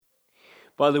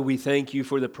Father, we thank you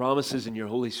for the promises in your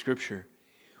Holy Scripture.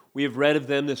 We have read of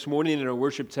them this morning in our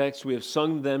worship text. We have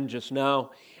sung them just now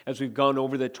as we've gone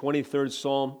over the 23rd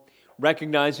Psalm,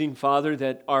 recognizing, Father,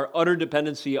 that our utter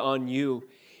dependency on you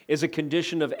is a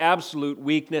condition of absolute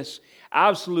weakness,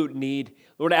 absolute need,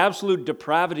 Lord, absolute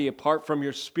depravity apart from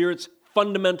your Spirit's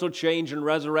fundamental change and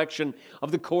resurrection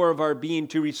of the core of our being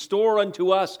to restore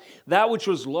unto us that which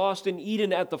was lost in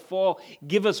Eden at the fall.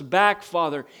 Give us back,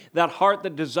 Father, that heart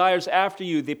that desires after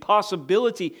you, the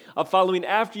possibility of following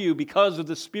after you because of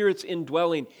the Spirit's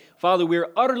indwelling. Father, we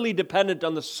are utterly dependent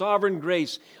on the sovereign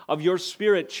grace of your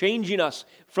Spirit changing us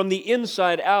from the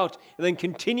inside out and then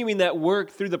continuing that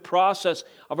work through the process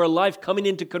of our life, coming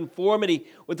into conformity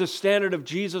with the standard of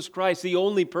Jesus Christ, the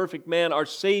only perfect man, our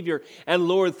Savior and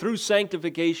Lord, through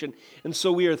sanctification. And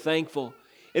so we are thankful.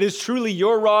 It is truly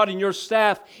your rod and your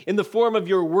staff in the form of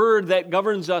your word that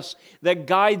governs us, that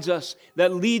guides us,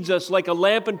 that leads us like a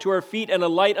lamp unto our feet and a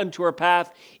light unto our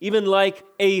path, even like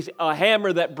a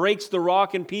hammer that breaks the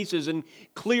rock in pieces and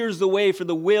clears the way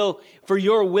for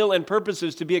your will and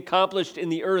purposes to be accomplished in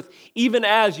the earth, even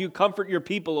as you comfort your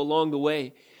people along the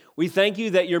way. We thank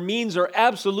you that your means are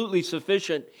absolutely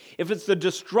sufficient. If it's the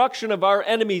destruction of our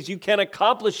enemies, you can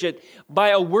accomplish it by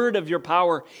a word of your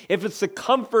power. If it's the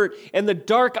comfort and the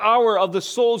dark hour of the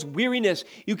soul's weariness,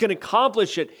 you can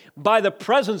accomplish it by the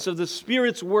presence of the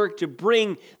Spirit's work to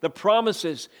bring the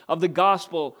promises of the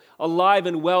gospel alive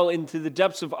and well into the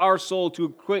depths of our soul to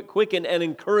quicken and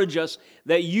encourage us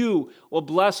that you will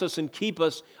bless us and keep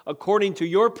us according to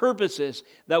your purposes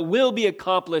that will be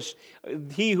accomplished.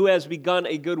 He who has begun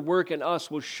a good work in us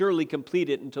will surely complete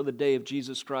it until the day of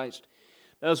Jesus Christ.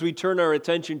 Now, as we turn our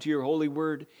attention to your holy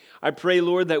word, I pray,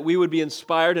 Lord, that we would be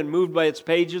inspired and moved by its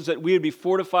pages, that we would be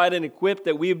fortified and equipped,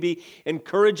 that we would be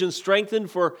encouraged and strengthened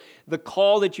for the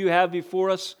call that you have before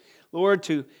us, Lord,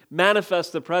 to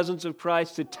manifest the presence of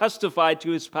Christ, to testify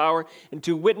to his power, and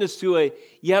to witness to a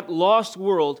yet lost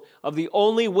world of the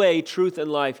only way, truth,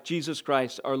 and life, Jesus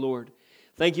Christ our Lord.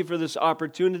 Thank you for this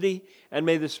opportunity, and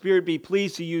may the Spirit be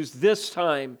pleased to use this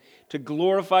time to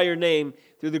glorify your name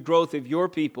through the growth of your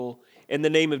people. In the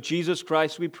name of Jesus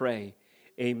Christ we pray.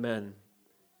 Amen.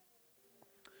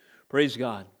 Praise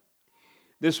God.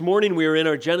 This morning we are in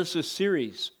our Genesis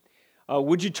series.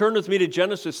 Would you turn with me to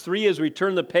Genesis 3 as we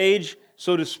turn the page,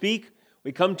 so to speak?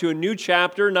 We come to a new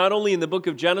chapter, not only in the book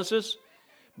of Genesis,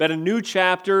 but a new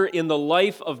chapter in the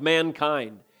life of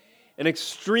mankind. An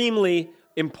extremely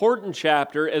important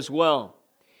chapter as well.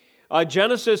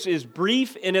 Genesis is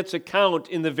brief in its account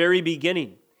in the very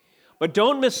beginning. But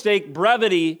don't mistake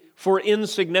brevity for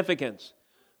insignificance.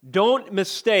 Don't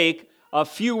mistake a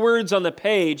few words on the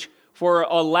page for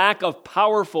a lack of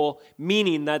powerful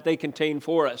meaning that they contain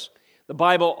for us. The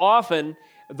Bible often,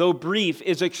 though brief,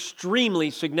 is extremely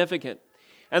significant.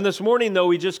 And this morning, though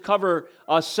we just cover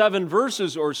 7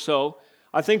 verses or so,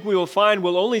 I think we will find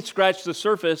we'll only scratch the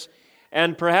surface,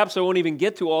 and perhaps I won't even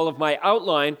get to all of my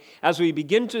outline as we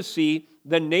begin to see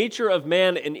the nature of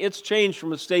man and its change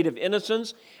from a state of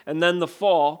innocence and then the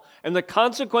fall, and the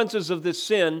consequences of this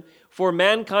sin for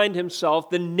mankind himself,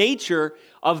 the nature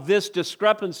of this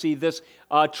discrepancy, this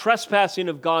trespassing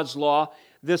of God's law,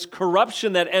 this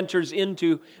corruption that enters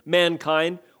into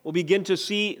mankind. We'll begin to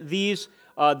see the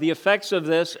effects of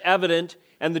this evident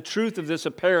and the truth of this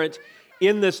apparent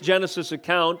in this Genesis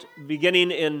account, beginning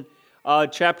in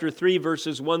chapter 3,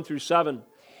 verses 1 through 7.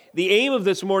 The aim of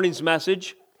this morning's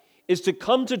message is to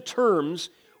come to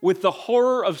terms with the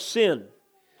horror of sin.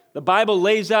 The Bible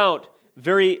lays out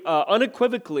very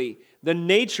unequivocally the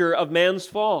nature of man's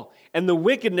fall and the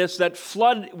wickedness that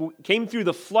came through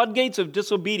the floodgates of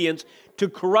disobedience to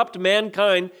corrupt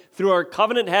mankind through our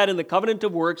covenant head in the covenant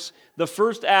of works, the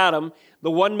first Adam,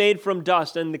 the one made from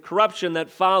dust, and the corruption that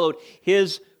followed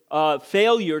his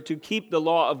failure to keep the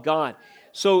law of God.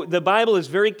 So the Bible is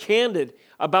very candid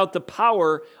about the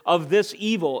power of this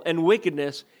evil and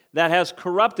wickedness that has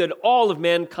corrupted all of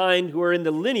mankind who are in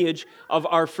the lineage of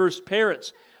our first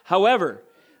parents. However,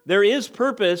 there is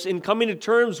purpose in coming to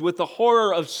terms with the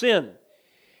horror of sin.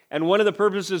 And one of the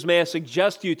purposes, may I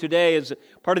suggest to you today, is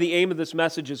part of the aim of this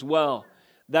message as well,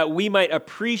 that we might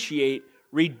appreciate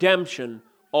redemption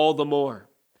all the more.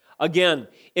 Again,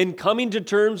 in coming to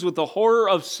terms with the horror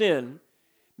of sin,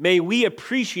 may we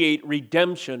appreciate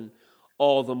redemption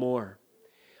all the more.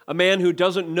 A man who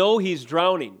doesn't know he's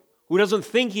drowning, who doesn't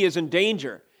think he is in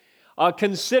danger,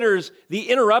 considers the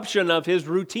interruption of his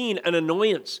routine an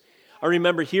annoyance. I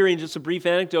remember hearing just a brief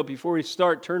anecdote before we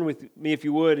start. Turn with me, if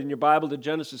you would, in your Bible to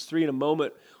Genesis 3 in a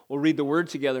moment. We'll read the word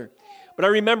together. But I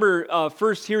remember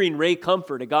first hearing Ray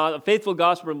Comfort, a faithful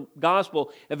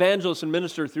gospel evangelist and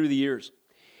minister through the years.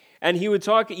 And he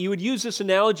would use this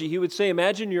analogy. He would say,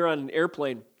 imagine you're on an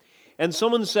airplane and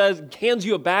someone hands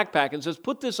you a backpack and says,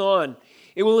 put this on.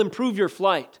 It will improve your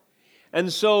flight.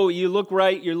 And so you look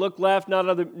right, you look left, you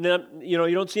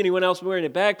don't see anyone else wearing a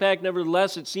backpack.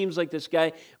 Nevertheless, it seems like this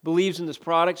guy believes in this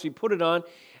product. So you put it on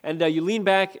and you lean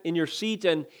back in your seat,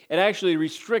 and it actually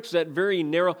restricts that very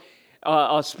narrow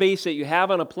space that you have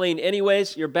on a plane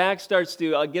anyways. Your back starts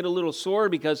to get a little sore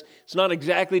because it's not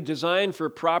exactly designed for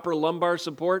proper lumbar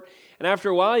support. And after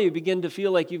a while, you begin to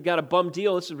feel like you've got a bum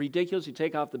deal. This is ridiculous. You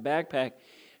take off the backpack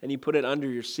and you put it under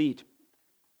your seat.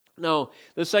 Now,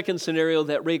 the second scenario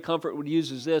that Ray Comfort would use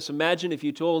is this. Imagine if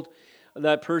you told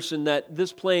that person that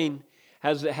this plane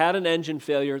has had an engine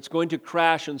failure. It's going to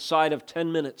crash inside of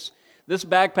 10 minutes. This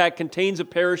backpack contains a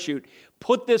parachute.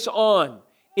 Put this on.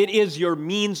 It is your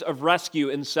means of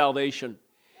rescue and salvation.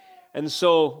 And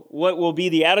so what will be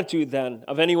the attitude then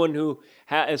of anyone who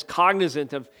is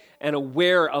cognizant of and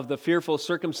aware of the fearful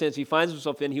circumstance he finds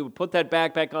himself in? He will put that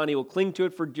backpack on. He will cling to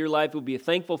it for dear life. He will be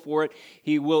thankful for it.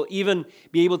 He will even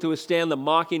be able to withstand the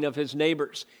mocking of his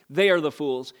neighbors. They are the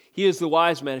fools. He is the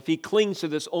wise man if he clings to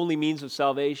this only means of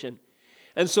salvation.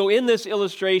 And so in this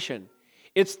illustration,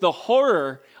 it's the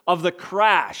horror of the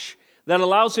crash that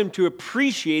allows him to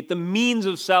appreciate the means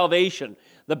of salvation,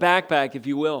 the backpack, if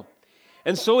you will.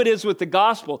 And so it is with the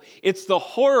gospel. It's the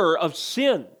horror of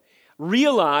sin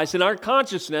realized in our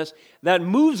consciousness that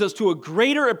moves us to a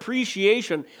greater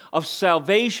appreciation of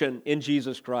salvation in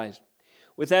Jesus Christ.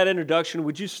 With that introduction,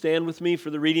 would you stand with me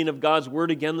for the reading of God's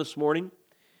Word again this morning?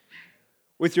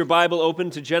 With your Bible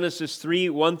open to Genesis 3,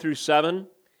 1 through 7.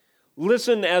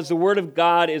 Listen as the Word of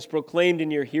God is proclaimed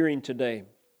in your hearing today.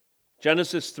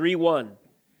 Genesis 3:1.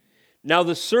 Now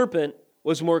the serpent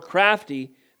was more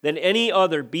crafty than any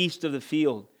other beast of the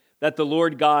field that the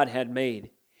Lord God had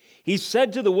made. He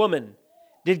said to the woman,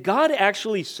 did God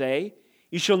actually say,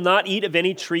 you shall not eat of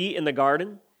any tree in the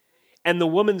garden? And the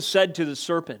woman said to the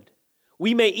serpent,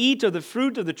 we may eat of the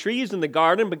fruit of the trees in the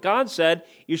garden, but God said,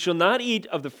 you shall not eat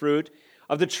of the fruit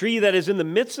of the tree that is in the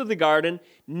midst of the garden,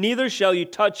 neither shall you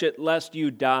touch it, lest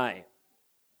you die.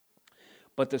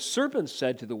 But the serpent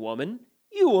said to the woman,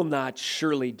 you will not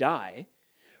surely die,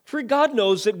 for God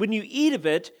knows that when you eat of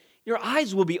it, your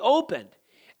eyes will be opened,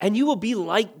 and you will be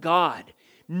like God,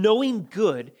 knowing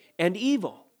good and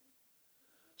evil.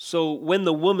 So when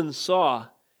the woman saw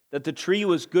that the tree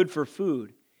was good for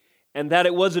food, and that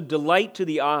it was a delight to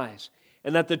the eyes,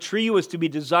 and that the tree was to be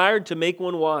desired to make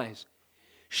one wise,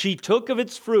 she took of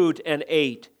its fruit and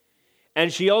ate,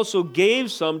 and she also gave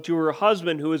some to her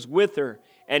husband who was with her,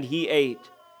 and he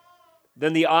ate.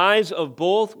 Then the eyes of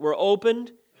both were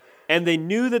opened, and they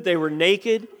knew that they were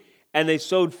naked, and they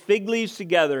sewed fig leaves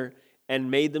together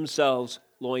and made themselves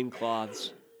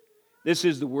loincloths. This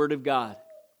is the word of God.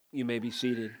 You may be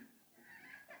seated.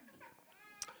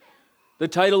 The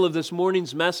title of this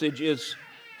morning's message is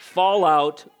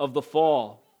Fallout of the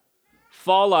Fall.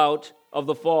 Fallout of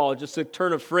the fall. Just a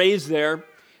turn of phrase there.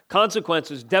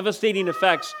 Consequences, devastating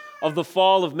effects of the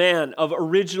fall of man, of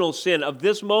original sin, of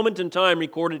this moment in time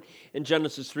recorded in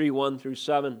Genesis 3, 1 through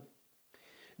 7.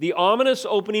 The ominous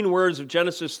opening words of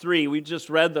Genesis 3, we just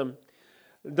read them.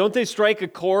 Don't they strike a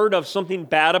chord of something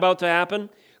bad about to happen?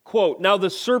 Quote, now the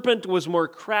serpent was more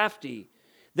crafty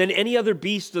than any other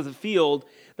beast of the field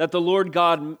that the Lord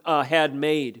God had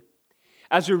made.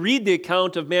 As we read the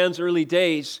account of man's early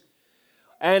days,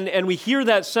 and we hear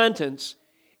that sentence,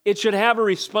 it should have a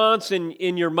response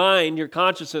in your mind, your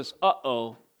consciousness,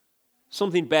 uh-oh,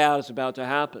 something bad is about to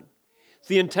happen. It's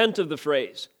the intent of the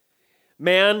phrase.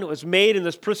 Man was made in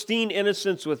this pristine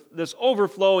innocence with this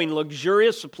overflowing,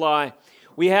 luxurious supply.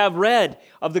 We have read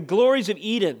of the glories of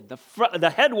Eden, the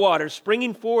headwaters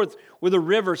springing forth with a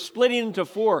river splitting into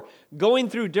four, going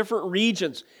through different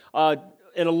regions, and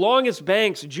along its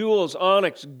banks, jewels,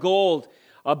 onyx, gold,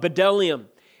 bdellium,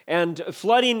 and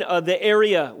flooding the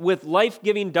area with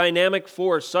life-giving dynamic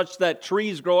force such that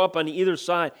trees grow up on either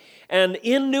side. And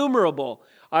innumerable,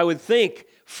 I would think,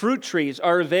 fruit trees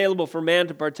are available for man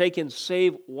to partake in,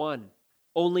 save one,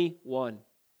 only one.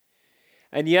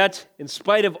 And yet, in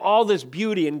spite of all this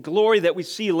beauty and glory that we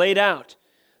see laid out,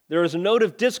 there is a note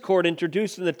of discord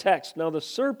introduced in the text. Now the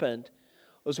serpent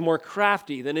was more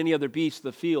crafty than any other beast of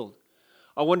the field.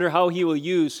 I wonder how he will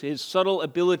use his subtle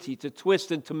ability to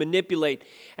twist and to manipulate,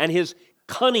 and his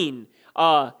cunning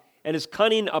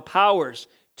powers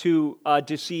to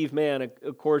deceive man.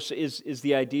 Of course, is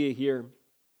the idea here.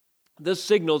 This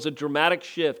signals a dramatic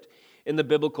shift in the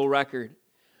biblical record.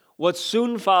 What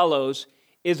soon follows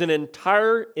is an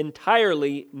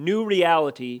entirely new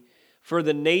reality for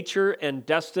the nature and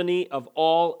destiny of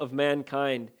all of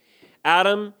mankind.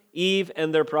 Adam, Eve,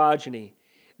 and their progeny.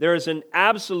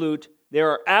 there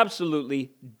are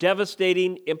absolutely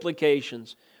devastating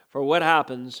implications for what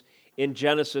happens in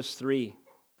Genesis 3.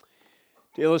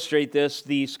 To illustrate this,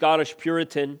 the Scottish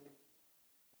Puritan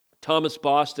Thomas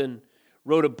Boston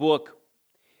wrote a book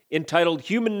entitled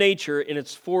Human Nature in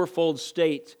its Fourfold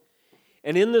State.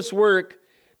 And in this work,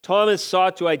 Thomas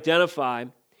sought to identify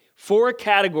 4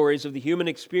 categories of the human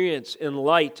experience in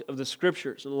light of the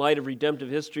Scriptures, in light of redemptive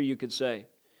history, you could say.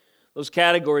 Those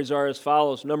categories are as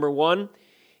follows. Number 1,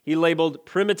 he labeled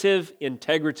primitive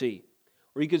integrity,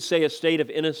 or you could say a state of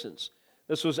innocence.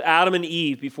 This was Adam and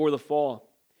Eve before the fall.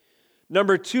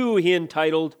 Number 2, he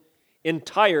entitled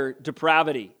entire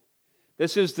depravity.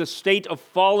 This is the state of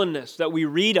fallenness that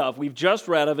we've just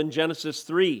read of in Genesis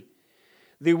 3.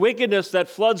 The wickedness that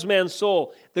floods man's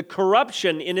soul, the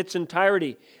corruption in its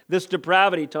entirety. This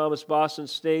depravity, Thomas Boston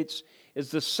states, is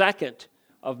the second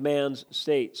of man's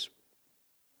states.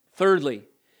 Thirdly,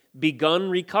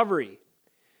 begun recovery.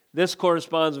 This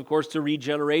corresponds, of course, to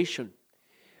regeneration.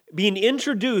 Being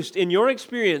introduced in your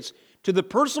experience to the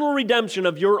personal redemption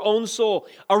of your own soul,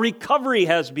 a recovery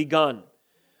has begun.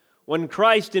 When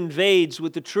Christ invades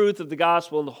with the truth of the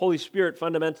gospel and the Holy Spirit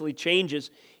fundamentally changes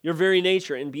your very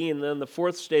nature, and being then the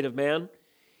fourth state of man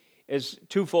is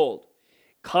twofold: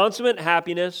 consummate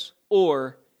happiness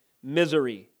or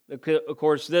misery. Of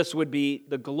course, this would be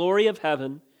the glory of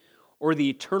heaven or the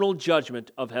eternal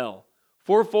judgment of hell.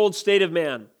 Fourfold state of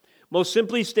man. Most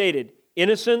simply stated,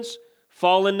 innocence,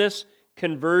 fallenness,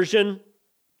 conversion,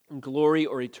 and glory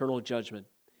or eternal judgment.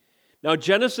 Now,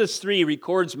 Genesis 3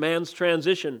 records man's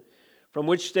transition from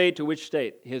which state to which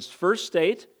state? His first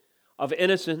state of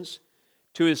innocence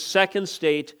to his second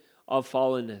state of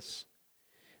fallenness.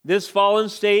 This fallen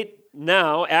state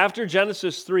now, after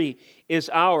Genesis 3, is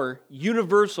our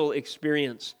universal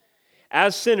experience.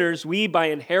 As sinners, we, by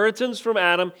inheritance from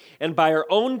Adam and by our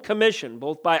own commission,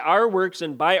 both by our works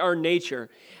and by our nature,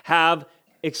 have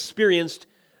experienced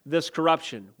this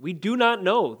corruption. We do not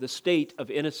know the state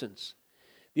of innocence.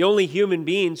 The only human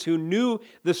beings who knew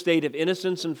the state of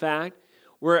innocence, in fact,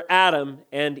 were Adam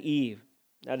and Eve.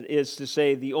 That is to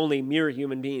say, the only mere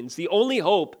human beings. The only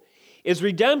hope is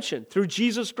redemption through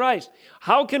Jesus Christ.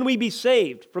 How can we be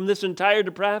saved from this entire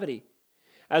depravity?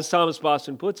 As Thomas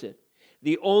Boston puts it,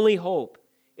 the only hope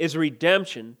is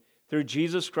redemption through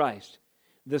Jesus Christ,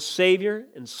 the Savior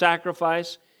and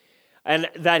sacrifice, and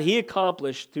that He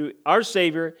accomplished through our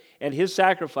Savior and His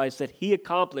sacrifice that He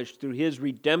accomplished through His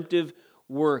redemptive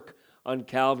work on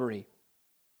Calvary.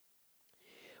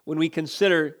 When we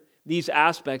consider these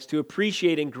aspects to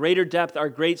appreciate in greater depth our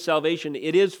great salvation,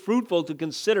 it is fruitful to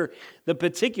consider the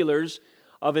particulars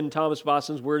of, in Thomas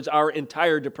Boston's words, our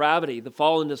entire depravity, the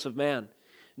fallenness of man.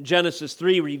 Genesis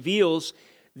 3 reveals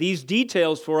these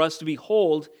details for us to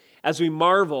behold as we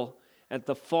marvel at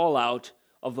the fallout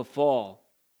of the fall.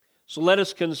 So let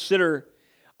us consider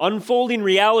unfolding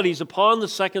realities upon the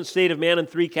second state of man in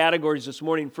 3 categories this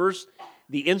morning. First,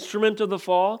 the instrument of the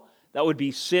fall, that would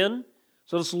be sin.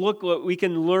 So let's look what we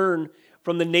can learn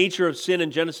from the nature of sin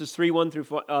in Genesis 3, 1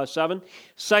 through 7.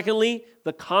 Secondly,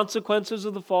 the consequences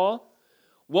of the fall.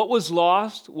 What was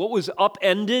lost? What was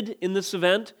upended in this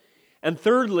event? And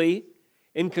thirdly,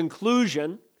 in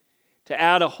conclusion, to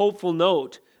add a hopeful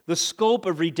note, the scope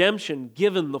of redemption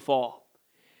given the fall.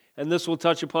 And this will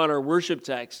touch upon our worship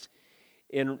text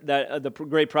in the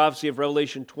great prophecy of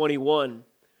Revelation 21,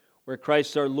 where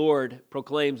Christ our Lord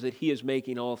proclaims that He is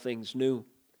making all things new.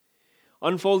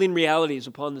 Unfolding realities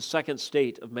upon the second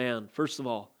state of man. First of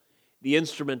all, the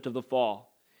instrument of the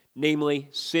fall, namely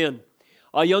sin.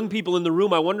 Young people in the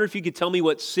room, I wonder if you could tell me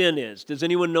what sin is. Does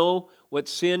anyone know what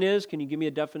sin is? Can you give me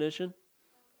a definition?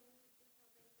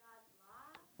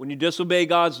 When you disobey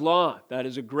God's law. That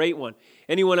is a great one.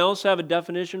 Anyone else have a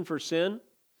definition for sin?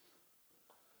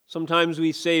 Sometimes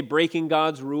we say breaking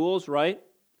God's rules, right?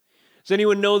 Does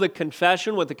anyone know the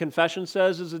confession, what the confession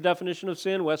says is the definition of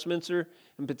sin, Westminster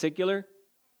in particular?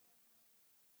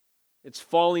 It's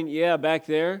falling, back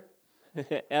there.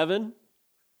 Evan?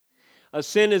 A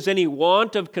sin is any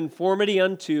want of conformity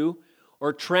unto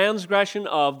or transgression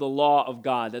of the law of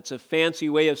God. That's a fancy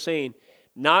way of saying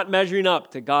not measuring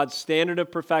up to God's standard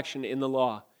of perfection in the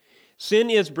law. Sin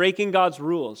is breaking God's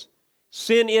rules.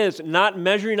 Sin is not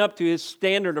measuring up to His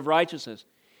standard of righteousness.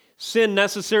 Sin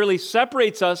necessarily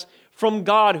separates us from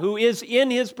God, who is in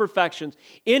His perfections,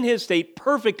 in His state,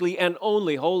 perfectly and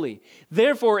only holy.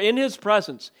 Therefore, in His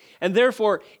presence, and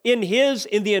therefore in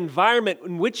the environment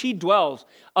in which He dwells,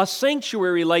 a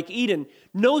sanctuary like Eden,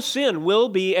 no sin will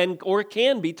be or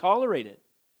can be tolerated.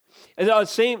 And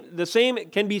the same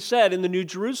can be said in the New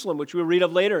Jerusalem, which we'll read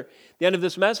of later, the end of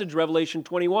this message, Revelation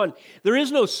 21. There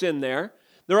is no sin there.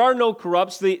 There are no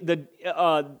corrupts. There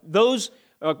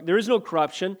is no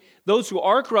corruption. Those who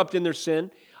are corrupt in their sin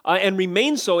and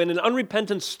remain so in an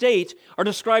unrepentant state are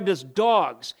described as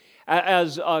dogs,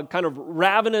 as kind of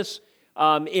ravenous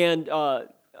and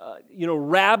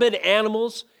rabid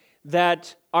animals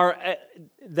that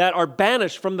are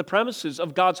banished from the premises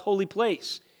of God's holy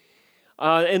place.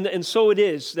 And so it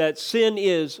is that sin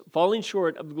is falling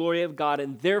short of the glory of God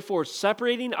and therefore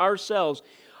separating ourselves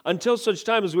until such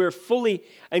time as we are fully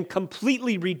and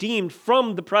completely redeemed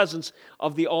from the presence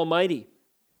of the Almighty.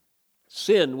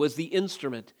 Sin was the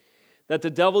instrument that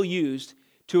the devil used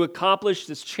to accomplish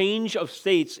this change of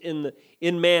states in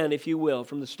man, if you will,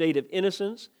 from the state of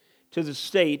innocence to the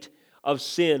state of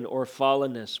sin or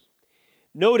fallenness.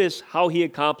 Notice how he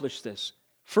accomplished this.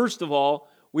 First of all,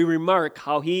 we remark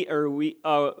how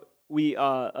we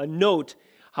note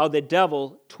how the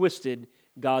devil twisted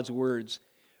God's words.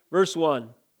 Verse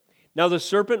 1, "Now the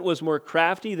serpent was more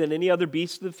crafty than any other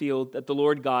beast of the field that the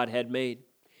Lord God had made."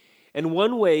 And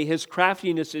one way his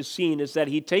craftiness is seen is that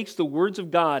he takes the words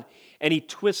of God and he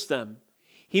twists them.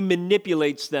 He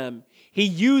manipulates them. He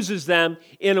uses them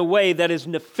in a way that is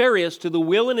nefarious to the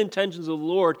will and intentions of the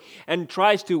Lord and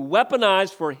tries to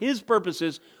weaponize for his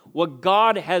purposes what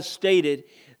God has stated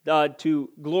to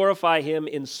glorify him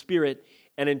in spirit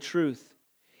and in truth.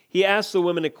 He asks the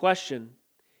woman a question.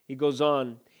 He goes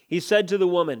on. He said to the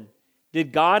woman,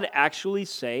 "Did God actually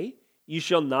say, 'You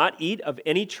shall not eat of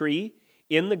any tree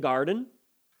in the garden'?"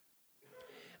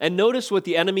 And notice what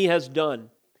the enemy has done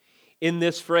in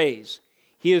this phrase.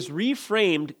 He has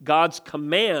reframed God's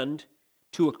command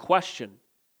to a question.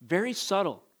 Very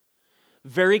subtle,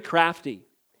 very crafty.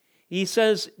 He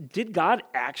says, did God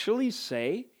actually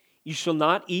say, "You shall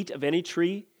not eat of any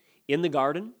tree in the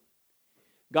garden"?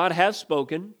 God has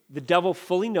spoken. The devil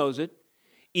fully knows it.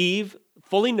 Eve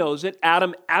fully knows it.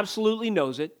 Adam absolutely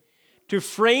knows it. To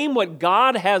frame what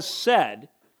God has said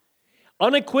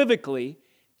unequivocally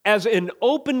as an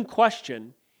open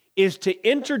question is to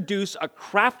introduce a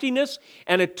craftiness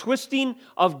and a twisting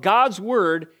of God's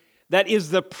word that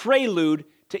is the prelude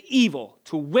to evil,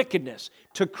 to wickedness,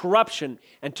 to corruption,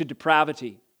 and to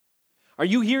depravity. Are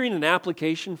you hearing an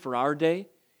application for our day?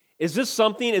 Is this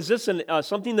something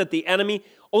that the enemy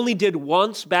only did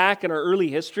once back in our early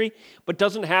history, but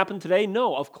doesn't happen today?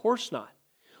 No, of course not.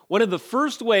 One of the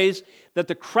first ways that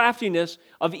the craftiness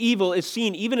of evil is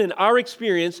seen, even in our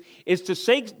experience, is to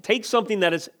take something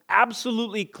that is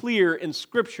absolutely clear in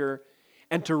Scripture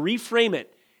and to reframe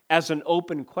it as an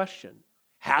open question.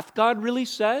 Hath God really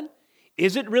said?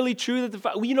 Is it really true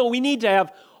that we need to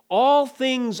have all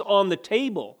things on the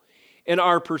table in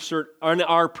our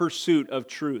pursuit of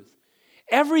truth?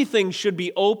 Everything should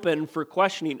be open for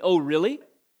questioning. Oh, really?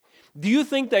 Do you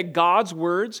think that God's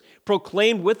words,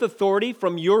 proclaimed with authority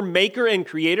from your Maker and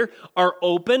Creator, are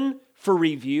open for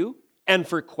review and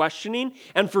for questioning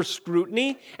and for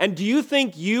scrutiny? And do you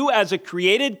think you, as a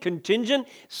created, contingent,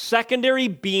 secondary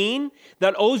being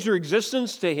that owes your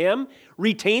existence to Him,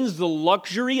 retains the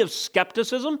luxury of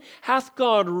skepticism? Hath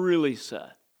God really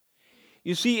said?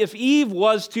 You see, if Eve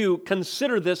was to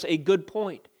consider this a good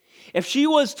point, if she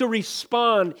was to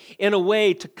respond in a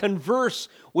way to converse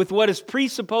with what is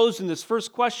presupposed in this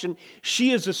first question,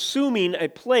 she is assuming a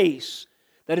place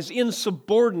that is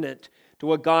insubordinate to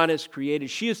what God has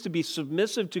created. She is to be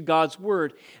submissive to God's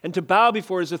word and to bow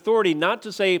before His authority, not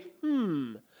to say,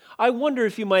 I wonder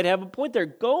if you might have a point there.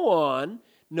 Go on.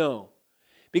 No.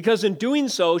 Because in doing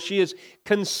so, she is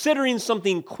considering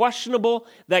something questionable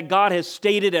that God has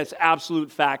stated as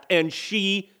absolute fact, and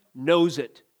she knows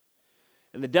it.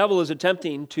 And the devil is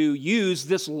attempting to use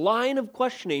this line of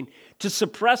questioning to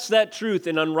suppress that truth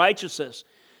in unrighteousness,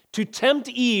 to tempt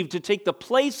Eve to take the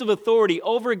place of authority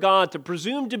over God, to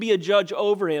presume to be a judge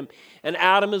over him, and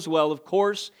Adam as well, of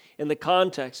course, in the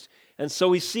context. And so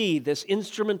we see this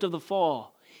instrument of the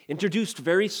fall, introduced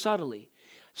very subtly,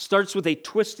 starts with a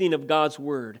twisting of God's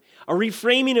word, a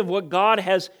reframing of what God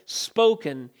has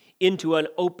spoken into an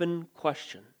open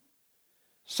question.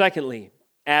 Secondly,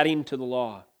 adding to the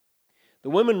law. The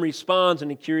woman responds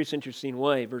in a curious, interesting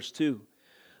way. Verse 2,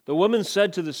 the woman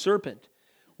said to the serpent,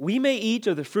 "We may eat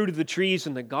of the fruit of the trees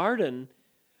in the garden,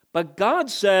 but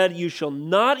God said, 'You shall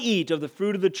not eat of the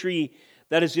fruit of the tree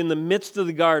that is in the midst of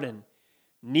the garden,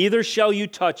 neither shall you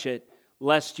touch it,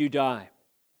 lest you die.'"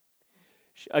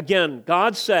 Again,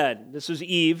 God said, this is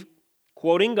Eve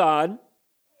quoting God,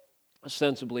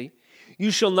 ostensibly, "You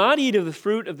shall not eat of the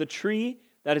fruit of the tree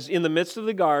that is in the midst of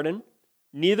the garden,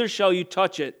 neither shall you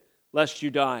touch it, lest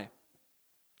you die."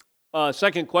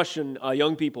 Second question,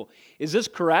 young people. Is this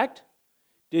correct?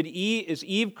 Is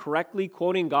Eve correctly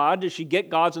quoting God? Did she get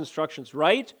God's instructions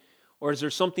right? Or is there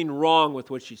something wrong with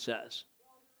what she says?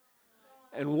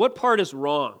 And what part is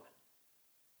wrong?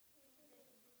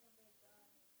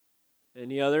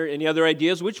 Any other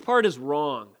ideas? Which part is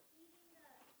wrong?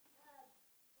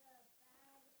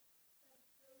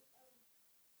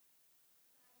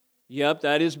 Yep,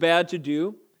 that is bad to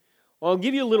do. Well, I'll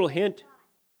give you a little hint.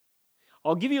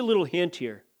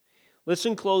 Here.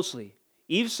 Listen closely.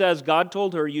 Eve says, God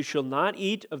told her, you shall not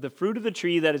eat of the fruit of the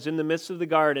tree that is in the midst of the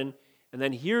garden. And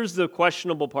then here's the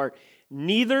questionable part.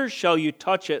 Neither shall you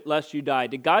touch it lest you die.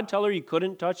 Did God tell her you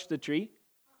couldn't touch the tree?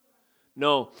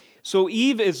 No. So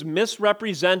Eve is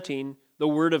misrepresenting the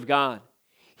Word of God.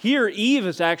 Here, Eve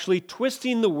is actually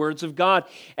twisting the words of God.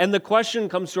 And the question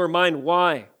comes to her mind,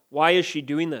 why? Why is she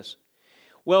doing this?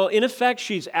 Well, in effect,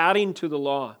 she's adding to the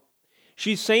law.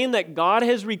 She's saying that God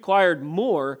has required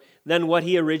more than what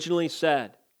He originally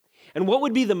said. And what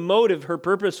would be the motive, her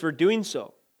purpose for doing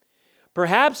so?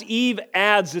 Perhaps Eve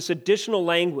adds this additional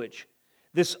language,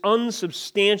 this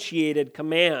unsubstantiated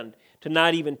command to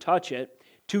not even touch it,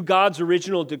 to God's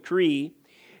original decree,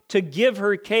 to give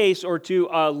her case or to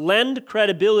lend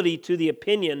credibility to the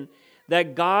opinion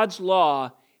that God's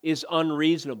law is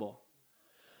unreasonable.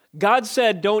 God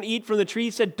said, don't eat from the tree.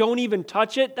 He said, don't even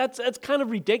touch it. That's kind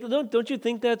of ridiculous. Don't you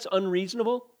think that's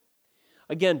unreasonable?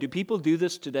 Again, do people do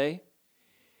this today?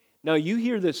 Now, you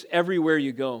hear this everywhere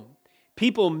you go.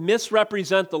 People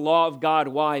misrepresent the law of God.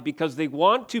 Why? Because they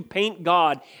want to paint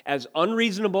God as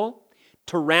unreasonable,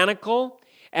 tyrannical,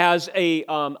 as a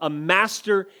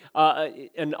master,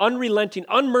 an unrelenting,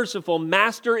 unmerciful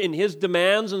master in His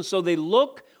demands. And so they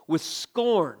look with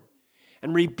scorn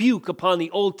and rebuke upon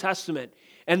the Old Testament.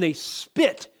 And they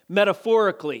spit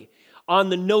metaphorically on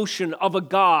the notion of a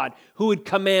God who would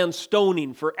command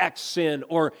stoning for X sin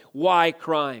or Y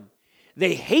crime.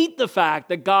 They hate the fact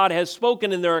that God has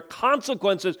spoken and there are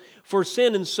consequences for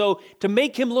sin. And so to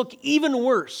make Him look even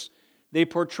worse, they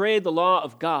portray the law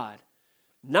of God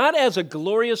not as a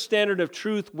glorious standard of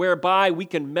truth whereby we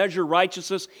can measure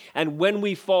righteousness, and when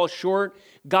we fall short,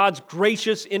 God's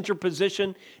gracious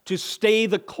interposition to stay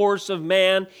the course of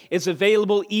man is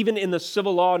available even in the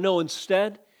civil law. No,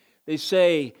 instead, they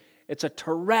say it's a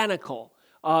tyrannical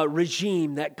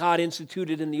regime that God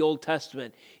instituted in the Old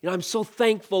Testament. I'm so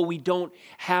thankful we don't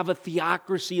have a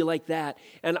theocracy like that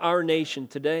in our nation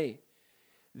today.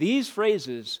 These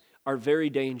phrases are very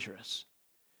dangerous.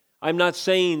 I'm not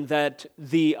saying that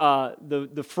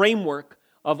the framework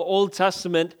of Old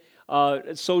Testament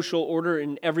social order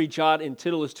in every jot and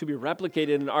tittle is to be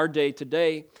replicated in our day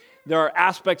today. There are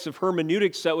aspects of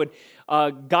hermeneutics that would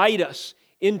guide us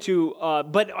into,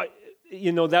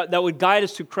 that would guide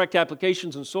us to correct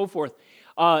applications and so forth.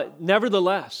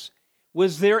 Nevertheless,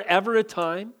 was there ever a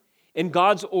time in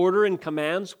God's order and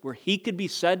commands where He could be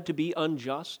said to be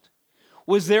unjust?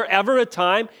 Was there ever a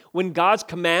time when God's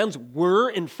commands were,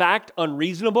 in fact,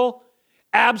 unreasonable?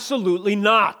 Absolutely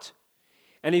not.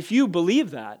 And if you believe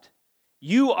that,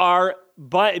 you are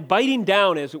biting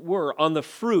down, as it were, on the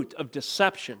fruit of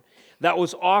deception that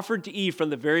was offered to Eve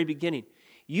from the very beginning.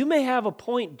 You may have a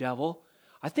point, devil.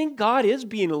 I think God is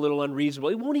being a little unreasonable.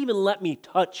 He won't even let me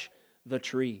touch the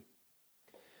tree.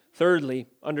 Thirdly,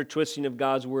 under twisting of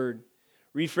God's word,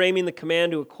 reframing the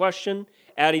command to a question,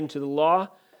 adding to the law.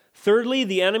 Thirdly,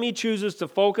 the enemy chooses to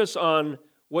focus on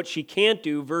what she can't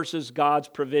do versus God's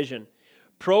provision.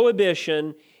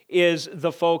 Prohibition is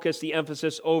the focus, the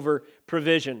emphasis over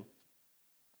provision.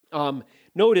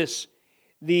 Notice,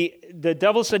 the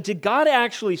devil said, did God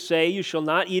actually say you shall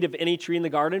not eat of any tree in the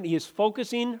garden? He is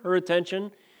focusing her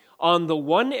attention on the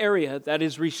one area that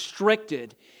is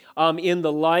restricted in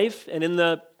the life and in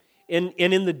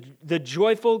the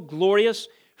joyful, glorious,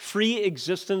 free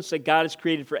existence that God has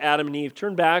created for Adam and Eve.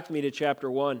 Turn back with me to chapter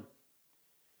 1.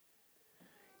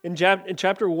 In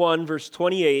chapter 1, verse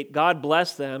 28, God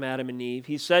blessed them, Adam and Eve.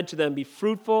 He said to them, be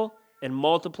fruitful and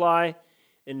multiply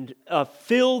and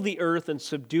fill the earth and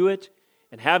subdue it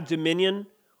and have dominion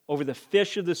over the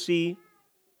fish of the sea,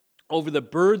 over the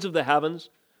birds of the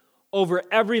heavens, over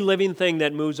every living thing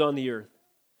that moves on the earth.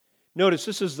 Notice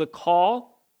this is the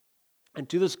call, and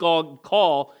to this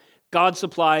call, God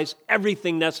supplies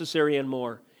everything necessary and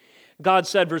more. God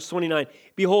said, verse 29,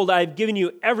 behold, I have given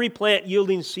you every plant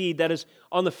yielding seed that is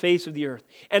on the face of the earth,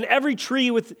 and every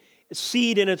tree with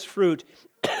seed in its fruit,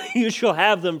 you shall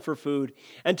have them for food.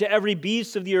 And to every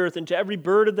beast of the earth, and to every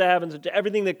bird of the heavens, and to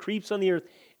everything that creeps on the earth,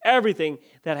 everything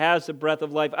that has the breath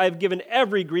of life, I have given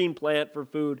every green plant for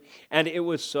food. And it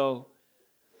was so.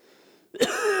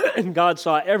 And God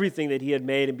saw everything that He had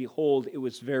made, and behold, it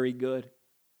was very good.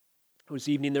 It was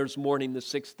evening, there was morning, the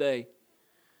sixth day.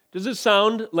 Does it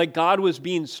sound like God was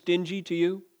being stingy to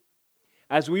you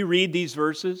as we read these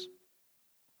verses?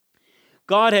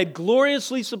 God had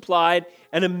gloriously supplied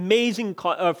an amazing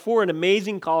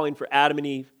calling for Adam and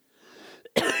Eve.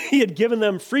 He had given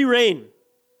them free rein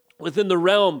within the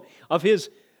realm of His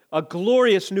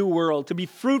glorious new world, to be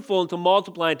fruitful and to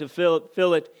multiply and to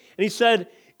fill it. And He said,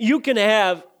 you can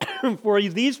have, for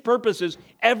these purposes,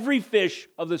 every fish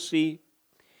of the sea.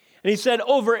 And He said,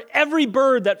 over every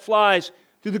bird that flies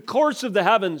through the course of the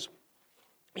heavens,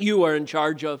 you are in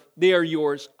charge of. They are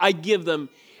yours. I give them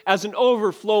as an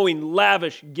overflowing,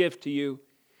 lavish gift to you.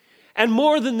 And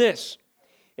more than this,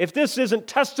 if this isn't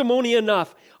testimony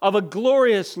enough of a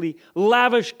gloriously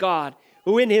lavish God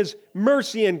who in His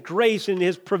mercy and grace and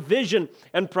His provision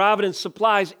and providence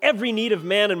supplies every need of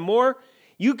man and more,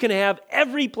 you can have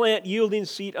every plant yielding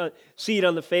seed on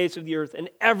the face of the earth and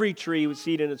every tree with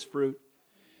seed in its fruit.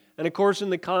 And of course,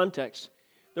 in the context,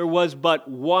 there was but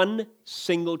one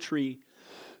single tree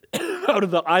out of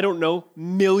the,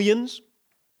 millions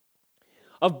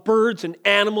of birds and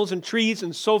animals and trees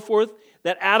and so forth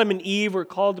that Adam and Eve were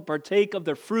called to partake of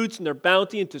their fruits and their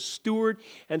bounty and to steward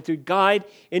and to guide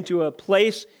into a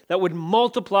place that would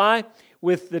multiply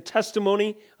with the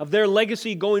testimony of their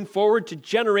legacy going forward to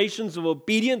generations of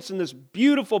obedience in this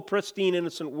beautiful, pristine,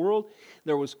 innocent world.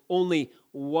 There was only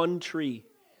one tree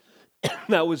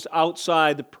that was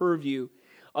outside the purview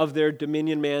of their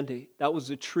dominion mandate. That was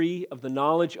the tree of the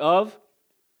knowledge of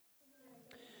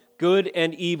good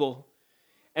and evil.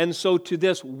 And so to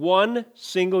this one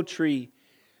single tree,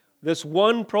 this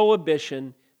one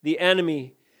prohibition, the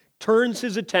enemy turns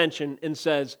his attention and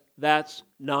says, that's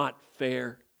not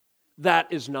fair. That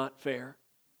is not fair.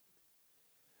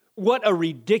 What a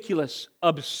ridiculous,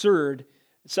 absurd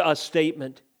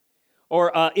statement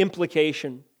or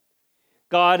implication.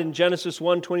 God in Genesis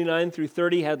 1:29 through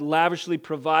 30 had lavishly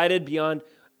provided beyond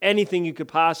anything you could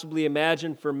possibly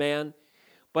imagine for man,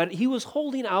 but He was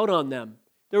holding out on them.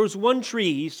 There was one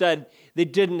tree, He said, they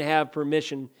didn't have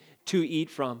permission to eat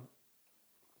from.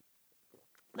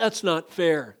 That's not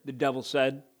fair, the devil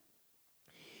said.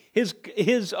 His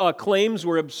claims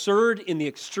were absurd in the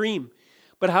extreme,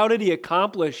 but how did he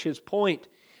accomplish his point?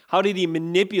 How did he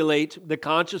manipulate the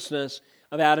consciousness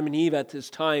of Adam and Eve at this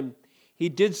time? He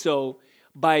did so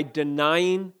by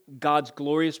denying God's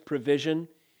glorious provision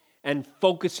and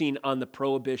focusing on the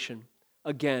prohibition.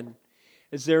 Again,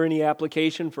 is there any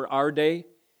application for our day?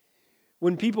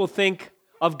 When people think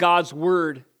of God's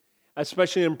word,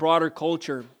 especially in broader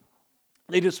culture,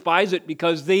 they despise it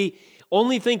because they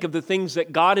only think of the things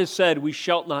that God has said we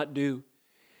shall not do,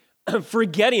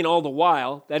 forgetting all the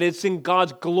while that it's in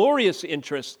God's glorious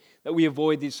interest that we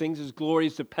avoid these things. His glory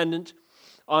is dependent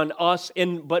on us,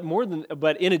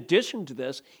 but in addition to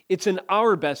this, it's in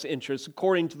our best interest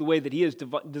according to the way that He has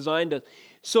designed us.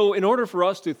 So in order for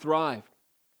us to thrive,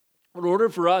 in order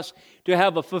for us to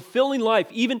have a fulfilling life,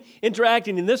 even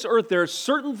interacting in this earth, there are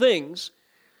certain things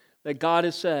that God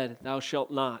has said, thou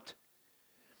shalt not.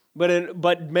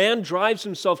 But man drives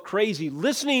himself crazy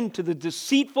listening to the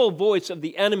deceitful voice of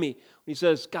the enemy. He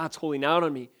says, God's holding out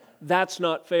on me. That's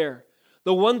not fair.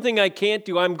 The one thing I can't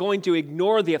do, I'm going to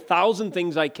ignore the 1,000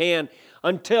 things I can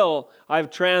until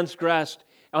I've transgressed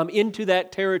into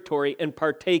that territory and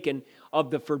partaken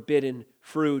of the forbidden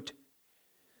fruit.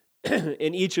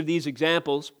 In each of these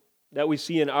examples that we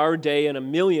see in our day, and a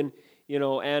million,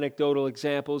 anecdotal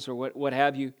examples or what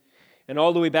have you, and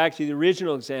all the way back to the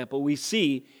original example, we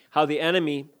see how the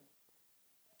enemy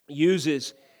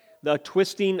uses the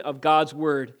twisting of God's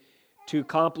word to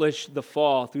accomplish the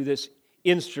fall through this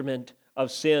instrument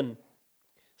of sin.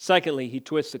 Secondly, he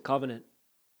twists the covenant.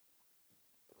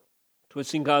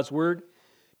 Twisting God's word,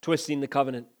 twisting the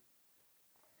covenant.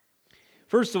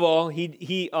 First of all,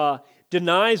 he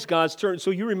denies God's terms.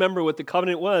 So you remember what the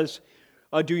covenant was,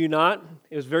 do you not?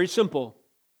 It was very simple.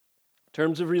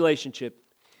 Terms of relationship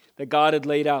that God had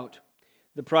laid out.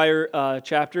 The prior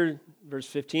chapter, verse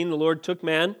 15, the Lord took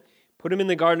man, put him in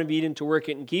the Garden of Eden to work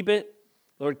it and keep it.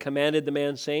 The Lord commanded the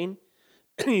man, saying,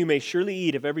 you may surely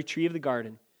eat of every tree of the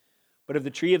garden, but of the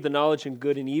tree of the knowledge of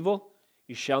good and evil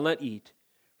you shall not eat.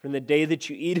 From the day that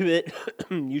you eat of it,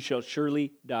 you shall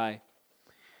surely die.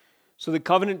 So the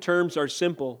covenant terms are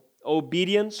simple.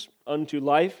 Obedience unto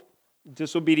life,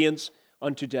 disobedience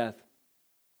unto death.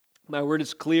 My word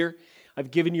is clear. I've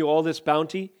given you all this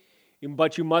bounty,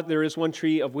 but there is one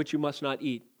tree of which you must not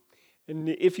eat. And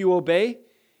if you obey,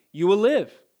 you will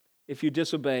live. If you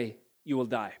disobey, you will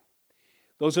die.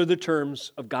 Those are the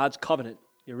terms of God's covenant,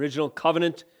 the original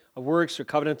covenant of works or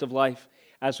covenant of life,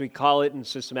 as we call it in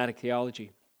systematic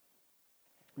theology.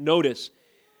 Notice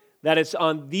that it's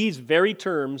on these very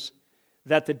terms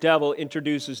that the devil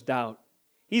introduces doubt.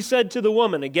 He said to the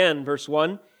woman, again, verse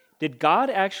 1, did God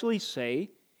actually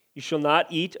say You shall not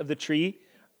eat of the tree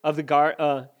of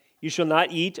the you shall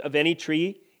not eat of any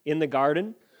tree in the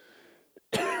garden.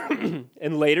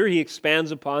 And later he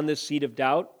expands upon this seed of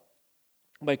doubt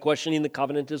by questioning the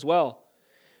covenant as well.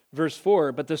 Verse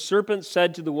 4, but the serpent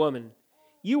said to the woman,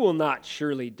 you will not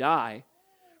surely die,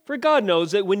 for God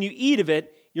knows that when you eat of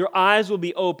it, your eyes will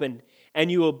be opened, and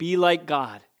you will be like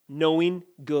God, knowing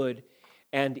good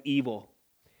and evil.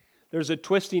 There's a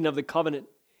twisting of the covenant.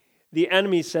 The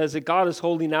enemy says that God is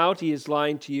holding out, he is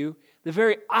lying to you. The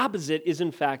very opposite is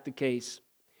in fact the case.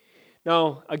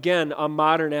 Now, again, a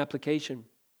modern application.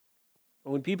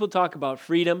 When people talk about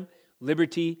freedom,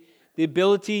 liberty, the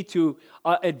ability to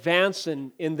advance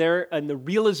in the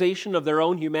realization of their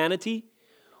own humanity,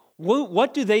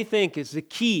 what do they think is the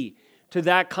key to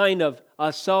that kind of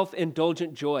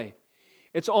self-indulgent joy?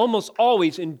 It's almost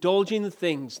always indulging the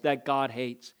things that God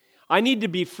hates. I need to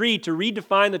be free to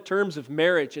redefine the terms of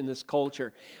marriage in this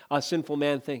culture, sinful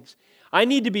man thinks. I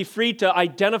need to be free to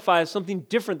identify as something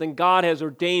different than God has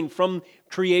ordained from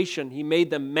creation. He made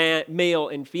them male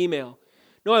and female.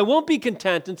 No, I won't be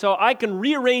content until I can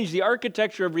rearrange the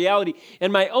architecture of reality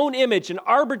in my own image and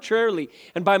arbitrarily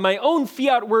and by my own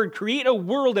fiat word create a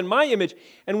world in my image.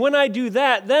 And when I do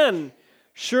that, then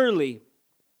surely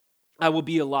I will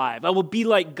be alive. I will be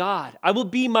like God. I will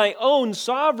be my own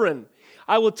sovereign.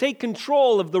 I will take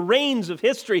control of the reins of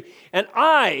history, and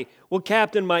I will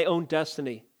captain my own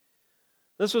destiny.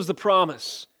 This was the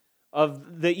promise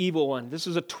of the evil one. This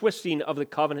is a twisting of the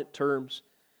covenant terms.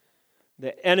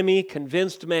 The enemy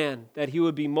convinced man that he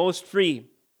would be most free,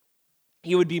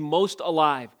 he would be most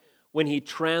alive when he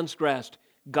transgressed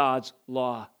God's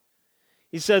law.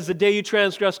 He says, the day you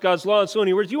transgress God's law, in so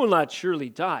many words, you will not surely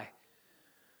die.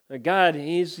 God,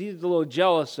 he's a little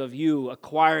jealous of you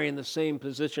acquiring the same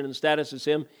position and status as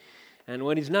him. And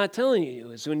what he's not telling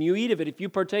you is when you eat of it, if you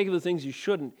partake of the things you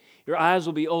shouldn't, your eyes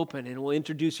will be open and will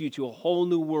introduce you to a whole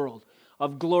new world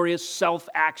of glorious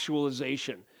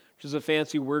self-actualization, which is a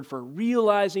fancy word for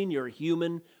realizing your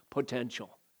human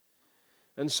potential.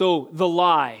 And so the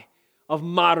lie of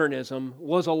modernism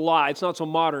was a lie. It's not so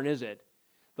modern, is it?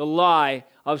 The lie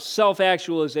of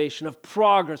self-actualization, of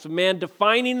progress, of man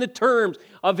defining the terms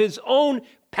of his own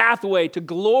pathway to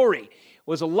glory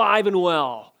was alive and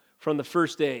well from the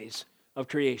first days of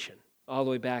creation, all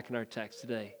the way back in our text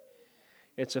today.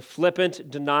 It's a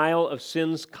flippant denial of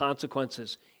sin's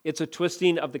consequences. It's a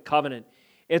twisting of the covenant.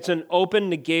 It's an open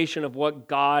negation of what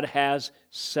God has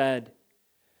said.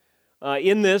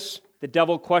 In this, the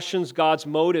devil questions God's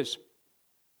motives.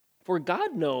 For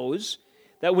God knows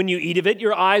that when you eat of it,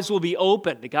 your eyes will be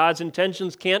opened. God's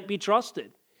intentions can't be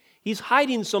trusted. He's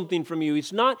hiding something from you.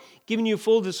 He's not giving you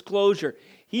full disclosure.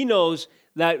 He knows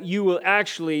that you will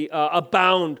actually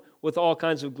abound with all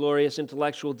kinds of glorious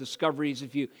intellectual discoveries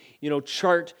if you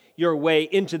chart your way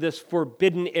into this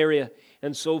forbidden area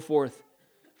and so forth.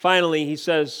 Finally, he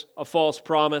says a false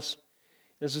promise.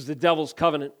 This is the devil's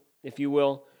covenant, if you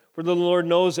will. For the Lord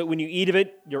knows that when you eat of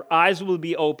it, your eyes will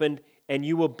be opened and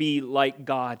you will be like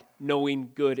God,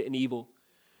 knowing good and evil.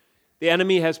 The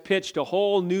enemy has pitched a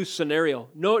whole new scenario,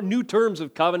 new terms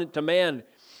of covenant to man,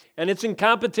 and it's in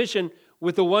competition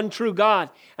with the one true God.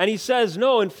 And he says,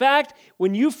 no, in fact,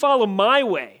 when you follow my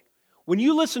way, when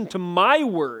you listen to my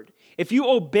word, if you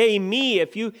obey me,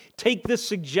 if you take this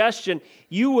suggestion,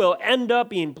 you will end up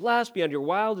being blessed beyond your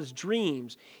wildest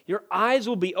dreams. Your eyes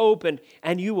will be opened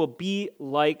and you will be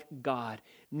like God,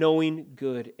 knowing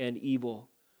good and evil.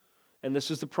 And this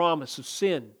is the promise of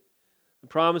sin. The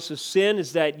promise of sin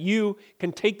is that you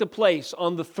can take the place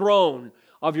on the throne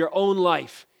of your own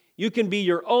life. You can be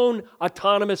your own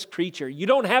autonomous creature. You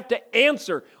don't have to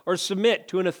answer or submit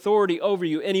to an authority over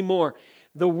you anymore.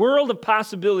 The world of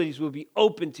possibilities will be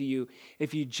open to you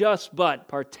if you just but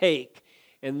partake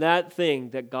in that thing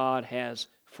that God has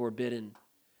forbidden.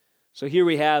 So here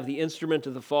we have the instrument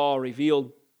of the fall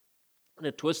revealed in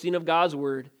a twisting of God's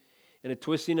word, in a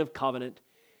twisting of covenant.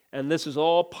 And this is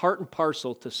all part and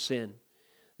parcel to sin.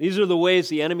 These are the ways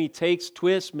the enemy takes,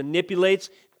 twists, manipulates,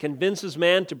 convinces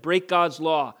man to break God's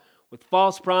law with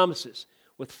false promises,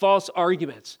 with false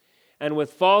arguments, and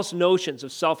with false notions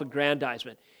of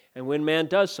self-aggrandizement. And when man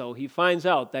does so, he finds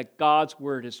out that God's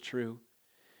word is true.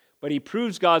 But he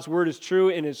proves God's word is true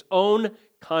in his own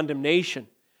condemnation,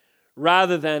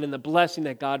 rather than in the blessing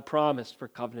that God promised for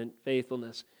covenant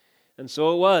faithfulness. And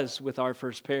so it was with our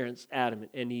first parents, Adam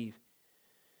and Eve.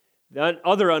 The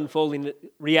other unfolding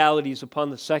realities upon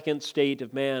the second state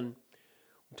of man.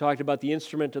 We talked about the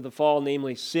instrument of the fall,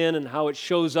 namely sin, and how it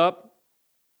shows up,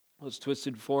 those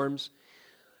twisted forms.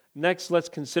 Next, let's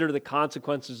consider the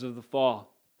consequences of the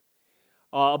fall.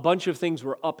 A bunch of things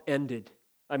were upended.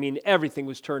 I mean, everything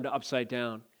was turned upside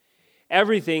down.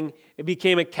 everything, it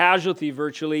became a casualty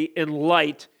virtually in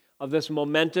light of this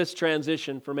momentous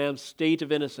transition from man's state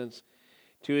of innocence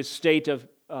to his state of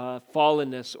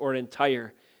fallenness or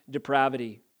entire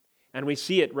depravity. And we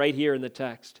see it right here in the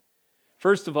text.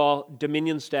 First of all,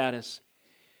 dominion status.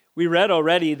 We read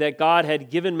already that God had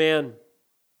given man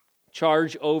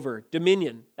charge over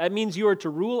dominion. That means you are to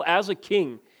rule as a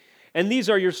king. And these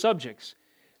are your subjects.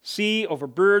 Sea over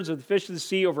birds, over the fish of the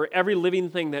sea, over every living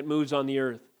thing that moves on the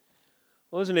earth.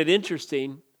 Well, isn't it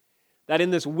interesting that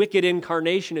in this wicked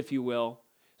incarnation, if you will,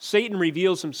 Satan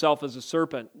reveals himself as a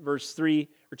serpent,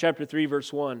 chapter 3,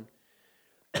 verse 1.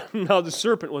 Now the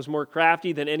serpent was more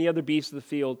crafty than any other beast of the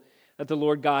field that the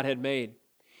Lord God had made.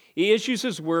 He issues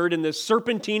his word in this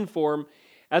serpentine form,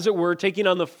 as it were, taking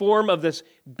on the form of this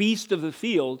beast of the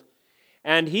field,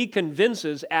 and he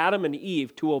convinces Adam and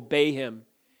Eve to obey him.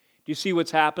 Do you see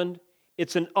what's happened?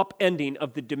 It's an upending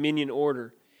of the dominion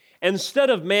order. Instead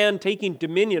of man taking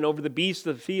dominion over the beast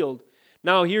of the field,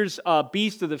 now here's a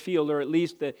beast of the field, or at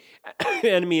least the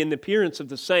enemy in the appearance of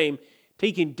the same,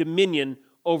 taking dominion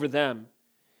over them.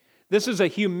 This is a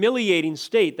humiliating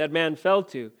state that man fell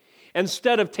to.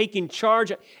 Instead of taking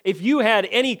charge, if you had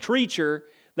any creature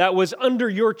that was under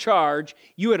your charge,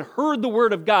 you had heard the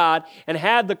word of God and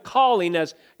had the calling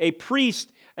as a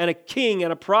priest and a king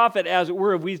and a prophet, as it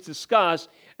were, as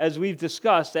we've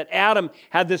discussed, that Adam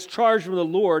had this charge from the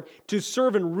Lord to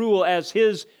serve and rule as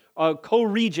his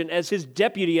co-regent, as his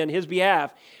deputy on his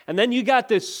behalf. And then you got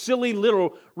this silly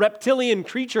little reptilian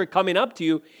creature coming up to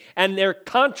you, and they're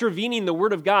contravening the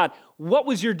word of God. What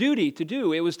was your duty to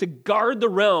do? It was to guard the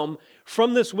realm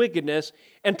from this wickedness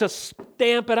and to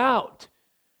stamp it out.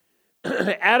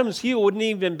 Adam's heel wouldn't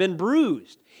even been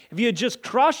bruised. If you had just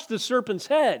crushed the serpent's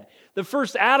head, the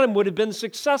first Adam would have been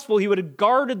successful. He would have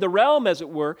guarded the realm, as it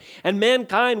were, and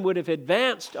mankind would have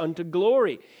advanced unto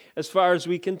glory, as far as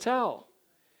we can tell.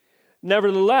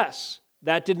 Nevertheless,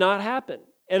 that did not happen.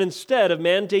 And instead of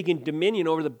man taking dominion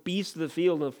over the beast of the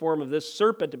field in the form of this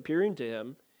serpent appearing to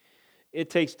him,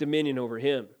 it takes dominion over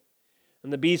him.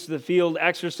 And the beast of the field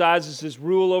exercises his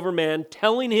rule over man,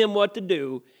 telling him what to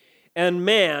do, and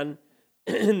man,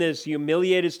 in this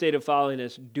humiliated state of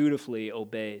followingness, dutifully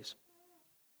obeys.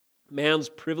 Man's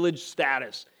privileged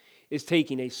status is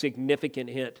taking a significant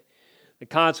hit. The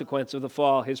consequence of the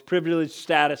fall, his privileged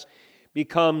status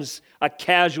becomes a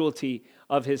casualty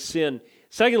of his sin.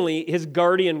 Secondly, his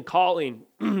guardian calling.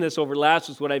 This overlaps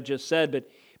with what I've just said, but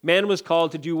man was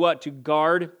called to do what? To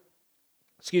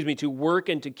work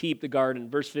and to keep the garden.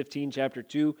 Verse 15, chapter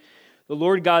 2. The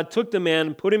Lord God took the man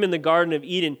and put him in the Garden of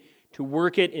Eden to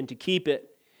work it and to keep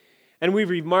it. And we've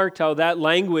remarked how that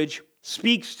language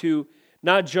speaks to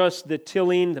not just the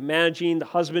tilling, the managing, the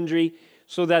husbandry,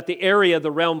 so that the area, the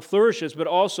realm flourishes, but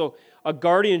also a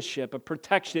guardianship, a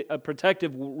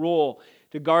protective role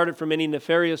to guard it from any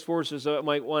nefarious forces that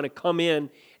might want to come in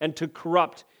and to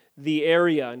corrupt the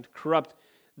area and to corrupt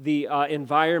the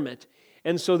environment.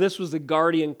 And so this was the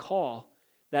guardian call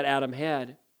that Adam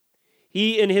had.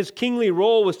 He, in his kingly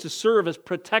role, was to serve as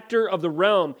protector of the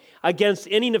realm against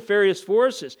any nefarious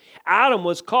forces. Adam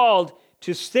was called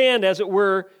to stand, as it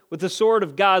were, with the sword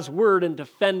of God's word and to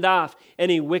fend off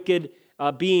any wicked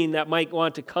being that might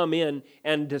want to come in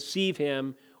and deceive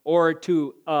him or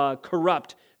to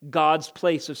corrupt God's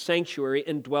place of sanctuary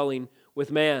and dwelling with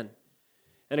man.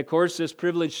 And of course, this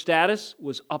privileged status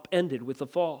was upended with the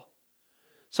fall.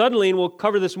 Suddenly, and we'll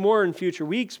cover this more in future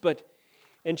weeks, but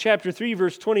in chapter 3,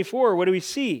 verse 24, what do we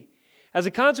see? As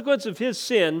a consequence of his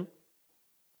sin,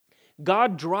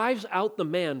 God drives out the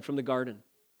man from the garden.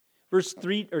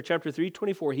 Chapter 3,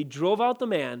 24, he drove out the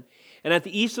man, and at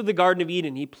the east of the Garden of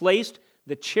Eden, he placed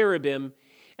the cherubim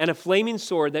and a flaming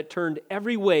sword that turned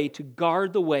every way to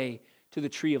guard the way to the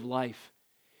tree of life.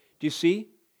 Do you see?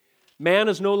 Man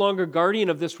is no longer guardian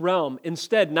of this realm.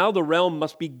 Instead, now the realm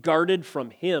must be guarded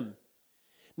from him.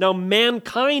 Now,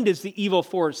 mankind is the evil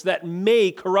force that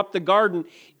may corrupt the garden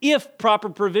if proper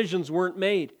provisions weren't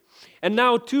made. And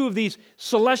now two of these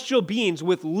celestial beings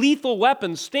with lethal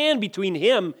weapons stand between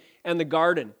him and the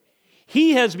garden.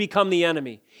 He has become the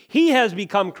enemy. He has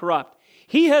become corrupt.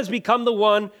 He has become the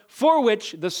one for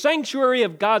which the sanctuary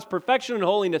of God's perfection and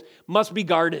holiness must be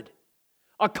guarded.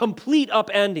 A complete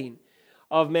upending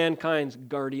of mankind's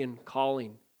guardian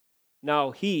calling.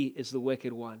 Now he is the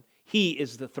wicked one. He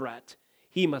is the threat.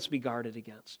 He must be guarded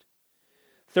against.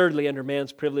 Thirdly, under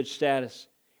man's privileged status,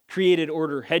 created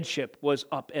order headship was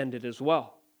upended as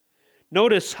well.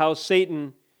 Notice how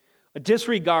Satan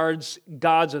disregards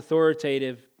God's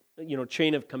authoritative,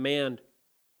 chain of command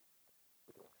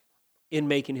in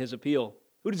making his appeal.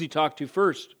 Who does he talk to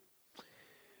first?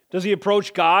 Does he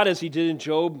approach God as he did in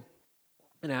Job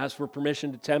and asks for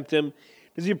permission to tempt him.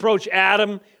 Does he approach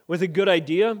Adam with a good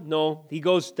idea? No, he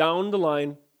goes down the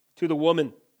line to the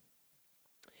woman.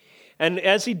 And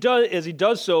as he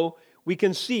does so, we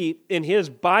can see in his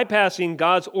bypassing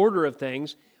God's order of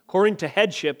things, according to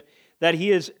headship, that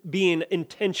he is being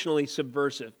intentionally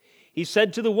subversive. He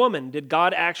said to the woman, did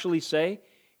God actually say,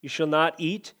 you shall not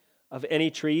eat of any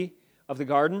tree of the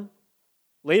garden?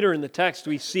 Later in the text,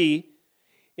 we see,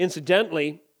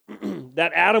 incidentally,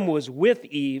 that Adam was with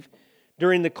Eve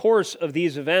during the course of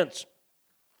these events.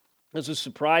 This is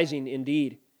surprising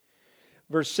indeed.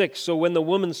 Verse 6, so when the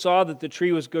woman saw that the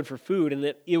tree was good for food and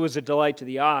that it was a delight to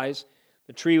the eyes,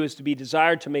 the tree was to be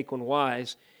desired to make one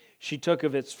wise, she took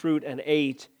of its fruit and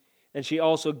ate, and she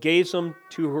also gave some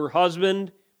to her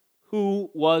husband who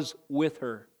was with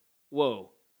her.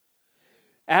 Whoa.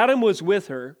 Adam was with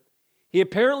her. He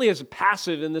apparently is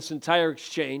passive in this entire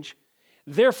exchange,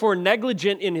 therefore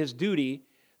negligent in his duty,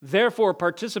 therefore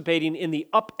participating in the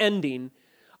upending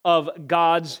of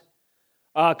God's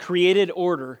created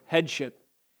order, headship.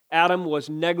 Adam was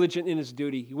negligent in his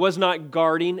duty. He was not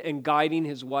guarding and guiding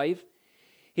his wife.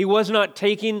 He was not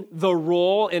taking the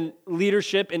role in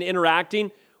leadership and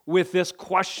interacting with this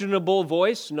questionable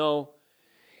voice. No.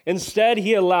 Instead,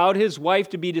 he allowed his wife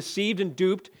to be deceived and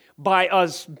duped by a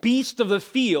beast of the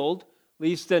field, at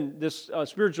least in this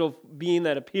spiritual being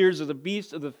that appears as a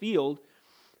beast of the field.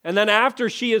 And then after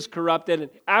she is corrupted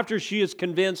and after she is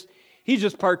convinced, he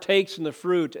just partakes in the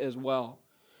fruit as well.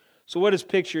 So what is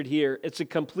pictured here? It's a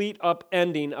complete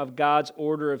upending of God's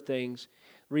order of things,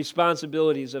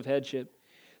 responsibilities of headship.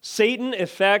 Satan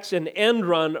effects an end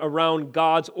run around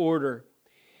God's order.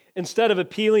 Instead of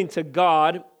appealing to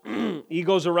God, he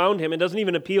goes around him and doesn't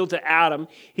even appeal to Adam.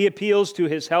 He appeals to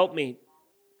his helpmeet.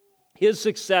 His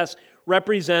success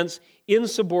represents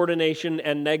insubordination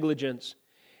and negligence.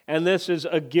 And this is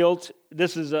a guilt,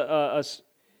 this is a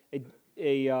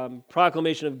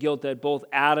proclamation of guilt that both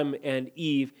Adam and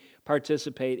Eve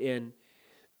participate in.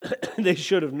 They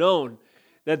should have known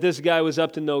that this guy was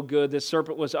up to no good, this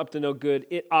serpent was up to no good.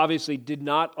 It obviously did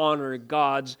not honor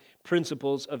God's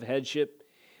principles of headship,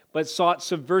 but sought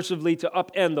subversively to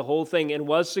upend the whole thing and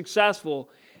was successful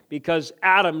because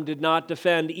Adam did not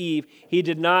defend Eve. He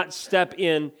did not step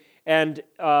in, and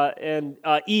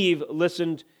Eve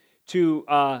listened to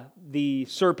the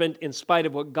serpent in spite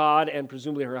of what God and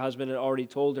presumably her husband had already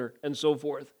told her, and so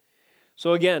forth.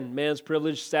 So again, man's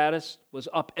privileged status was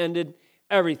upended.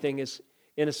 Everything is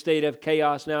in a state of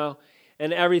chaos now,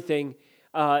 and everything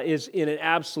is in an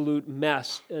absolute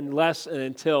mess unless and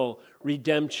until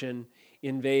redemption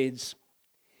invades.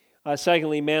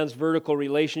 Secondly, man's vertical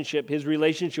relationship, his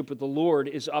relationship with the Lord,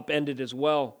 is upended as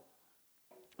well.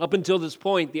 Up until this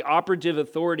point, the operative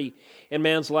authority in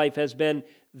man's life has been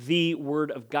the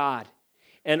Word of God,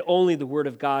 and only the Word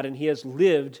of God, and he has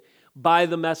lived by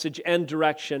the message and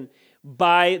direction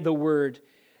by the Word.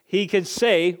 He could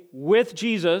say, with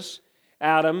Jesus,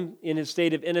 Adam, in his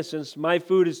state of innocence, my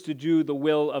food is to do the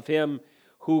will of him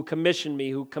who commissioned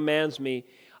me, who commands me.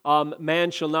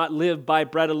 Man shall not live by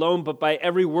bread alone, but by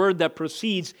every word that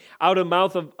proceeds out of the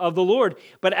mouth of the Lord.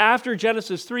 But after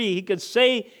Genesis 3, he could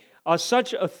say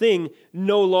such a thing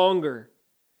no longer,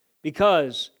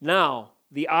 because now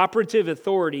the operative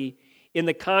authority in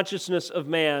the consciousness of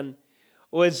man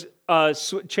was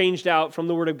changed out from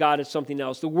the Word of God as something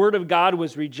else. The Word of God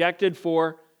was rejected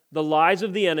for the lies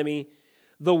of the enemy,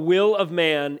 the will of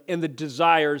man, and the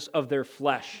desires of their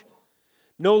flesh.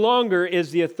 No longer is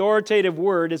the authoritative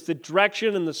Word, is the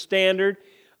direction and the standard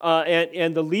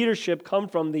and the leadership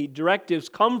the directives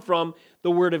come from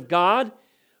the Word of God.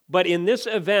 But in this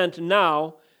event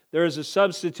now, there is a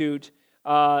substitute.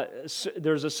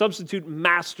 There's a substitute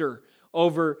master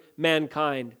over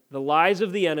mankind. The lies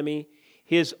of the enemy,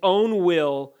 his own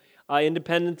will,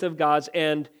 independent of God's,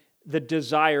 and the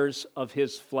desires of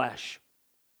his flesh.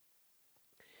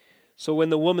 So when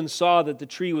the woman saw that the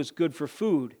tree was good for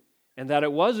food, and that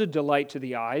it was a delight to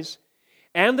the eyes,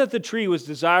 and that the tree was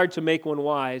desired to make one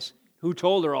wise, who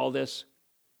told her all this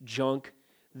junk?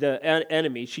 The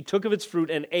enemy. She took of its fruit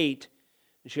and ate,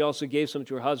 and she also gave some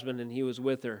to her husband, and he was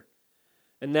with her.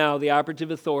 And now the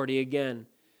operative authority again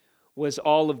was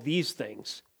all of these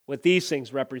things. What these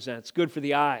things represents: good for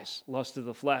the eyes, lust of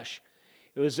the flesh.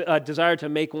 It was a desire to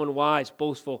make one wise,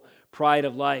 boastful pride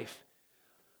of life.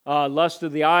 Lust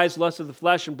of the eyes, lust of the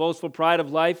flesh, and boastful pride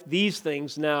of life. These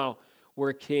things now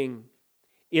were king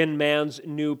in man's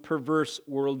new perverse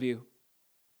worldview.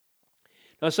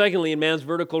 Now, secondly, in man's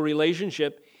vertical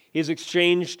relationship, he's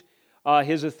exchanged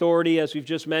his authority, as we've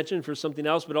just mentioned, for something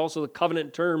else, but also the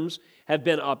covenant terms have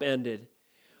been upended.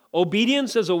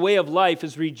 Obedience as a way of life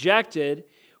is rejected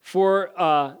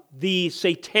for the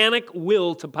satanic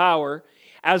will to power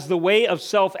as the way of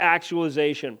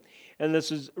self-actualization. And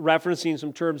this is referencing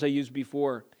some terms I used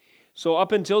before. So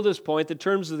up until this point, the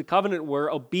terms of the covenant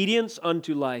were obedience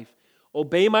unto life.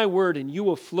 Obey my word and you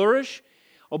will flourish.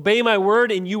 Obey my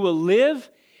word and you will live.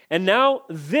 And now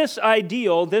this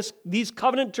ideal, these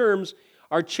covenant terms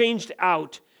are changed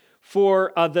out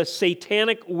for the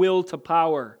satanic will to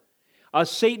power.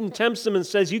 Satan tempts them and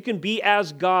says, you can be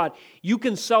as God. You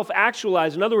can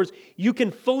self-actualize. In other words, you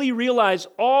can fully realize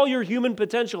all your human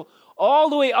potential all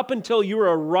the way up until your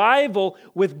arrival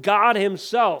with God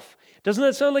himself. Doesn't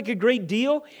that sound like a great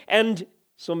deal? And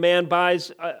so man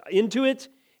buys into it,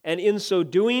 and in so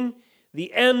doing,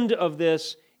 the end of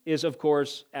this is, of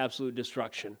course, absolute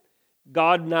destruction.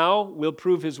 God now will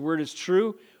prove his word is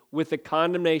true with the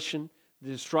condemnation,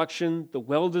 the destruction, the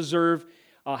well-deserved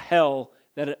hell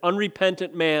that an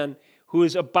unrepentant man who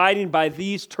is abiding by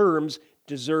these terms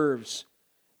deserves.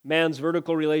 Man's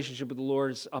vertical relationship with the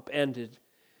Lord is upended.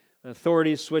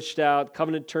 Authority is switched out.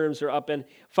 Covenant terms are upended.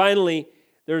 Finally,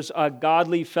 there's a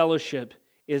godly fellowship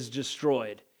is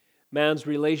destroyed. Man's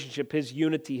relationship, his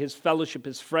unity, his fellowship,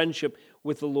 his friendship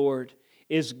with the Lord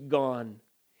is gone.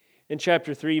 In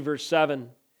chapter 3, verse 7,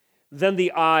 then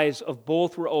the eyes of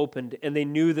both were opened, and they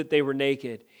knew that they were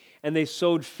naked. And they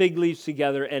sewed fig leaves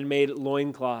together and made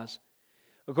loincloths.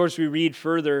 Of course, we read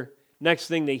further. Next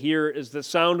thing they hear is the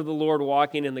sound of the Lord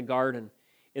walking in the garden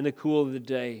in the cool of the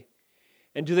day.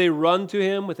 And do they run to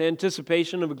him with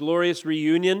anticipation of a glorious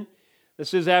reunion?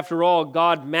 This is, after all,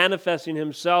 God manifesting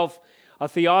himself, a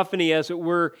theophany, as it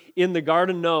were, in the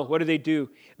garden. No, what do?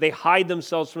 They hide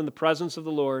themselves from the presence of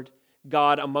the Lord,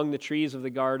 God, among the trees of the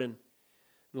garden.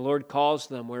 And the Lord calls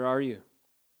them, where are you?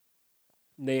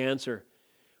 And they answer,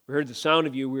 we heard the sound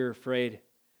of you, we were afraid.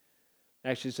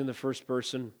 Actually, it's in the first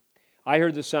person. I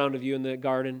heard the sound of you in the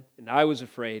garden, and I was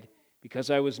afraid because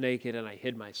I was naked and I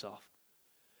hid myself.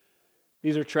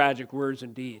 These are tragic words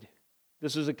indeed.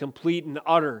 This is a complete and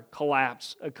utter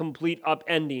collapse, a complete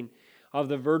upending of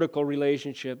the vertical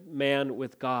relationship, man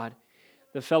with God.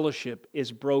 The fellowship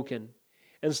is broken.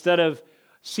 Instead of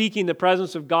seeking the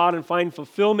presence of God and find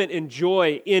fulfillment and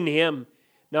joy in him,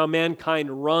 now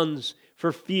mankind runs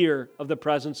for fear of the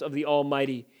presence of the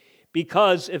Almighty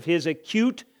because of his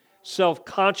acute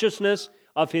self-consciousness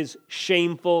of his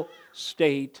shameful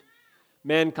state.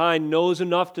 Mankind knows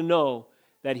enough to know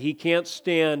that he can't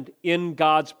stand in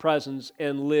God's presence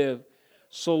and live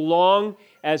so long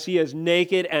as he is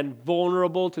naked and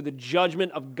vulnerable to the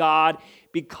judgment of God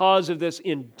because of this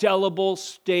indelible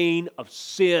stain of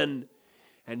sin.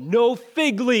 And no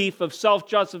fig leaf of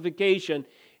self-justification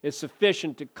is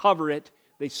sufficient to cover it.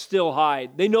 They still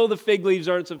hide. They know the fig leaves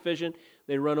aren't sufficient.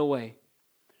 They run away.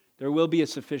 There will be a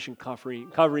sufficient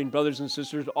covering, brothers and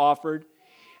sisters, offered.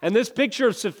 And this picture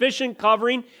of sufficient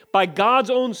covering by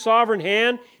God's own sovereign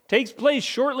hand takes place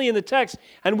shortly in the text,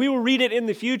 and we will read it in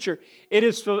the future.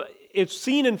 It's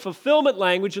seen in fulfillment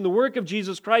language in the work of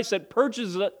Jesus Christ that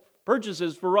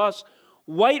purchases for us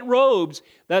white robes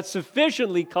that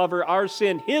sufficiently cover our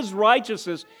sin, his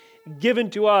righteousness given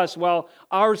to us while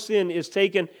our sin is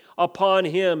taken upon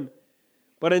him.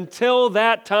 But until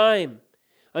that time,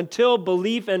 until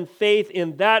belief and faith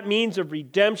in that means of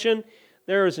redemption,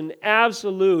 there is an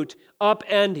absolute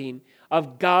upending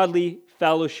of godly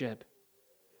fellowship.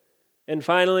 And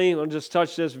finally, I'll just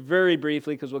touch this very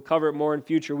briefly because we'll cover it more in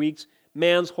future weeks.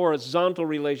 Man's horizontal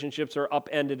relationships are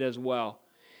upended as well.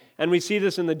 And we see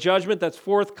this in the judgment that's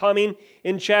forthcoming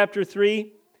in chapter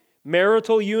 3.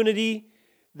 Marital unity,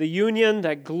 the union,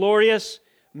 that glorious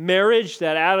marriage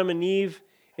that Adam and Eve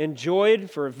enjoyed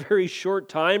for a very short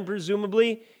time,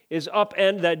 presumably, is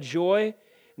upended. That joy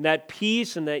and that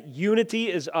peace and that unity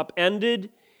is upended.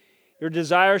 Your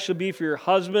desire shall be for your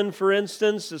husband, for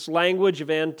instance, this language of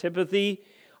antipathy,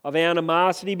 of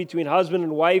animosity between husband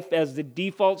and wife as the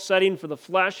default setting for the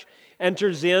flesh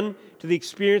enters in to the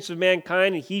experience of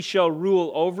mankind, and he shall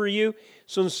rule over you.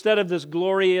 So instead of this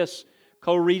glorious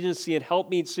co-regency and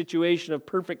helpmeet situation of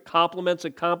perfect complements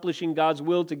accomplishing God's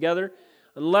will together,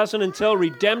 unless and until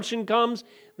redemption comes,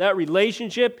 that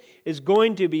relationship is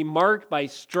going to be marked by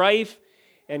strife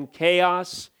and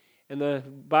chaos. And the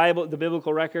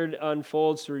biblical record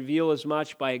unfolds to reveal as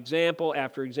much by example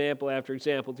after example after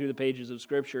example through the pages of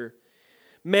Scripture.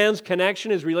 Man's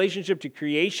connection, his relationship to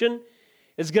creation,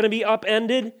 is going to be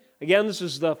upended. Again, this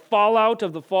is the fallout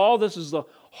of the fall. This is the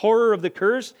horror of the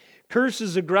curse. Curse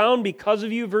is the ground because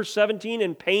of you, verse 17,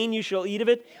 and pain you shall eat of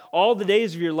it all the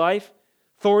days of your life.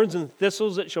 Thorns and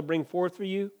thistles it shall bring forth for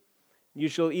you. You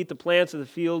shall eat the plants of the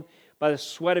field by the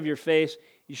sweat of your face.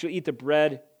 You shall eat the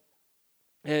bread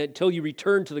until you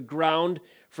return to the ground.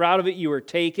 For out of it you are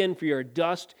taken, for you are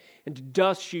dust, and to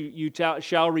dust you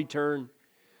shall return.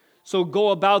 So go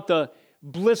about the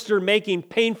blister-making,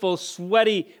 painful,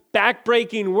 sweaty,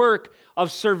 back-breaking work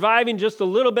of surviving just a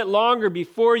little bit longer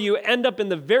before you end up in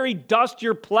the very dust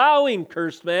you're plowing,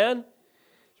 cursed man.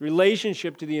 His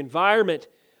relationship to the environment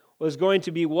was going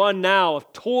to be one now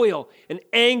of toil and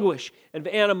anguish and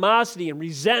animosity and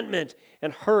resentment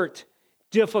and hurt,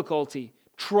 difficulty,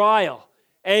 trial,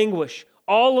 anguish,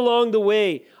 all along the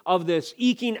way of this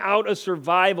eking out a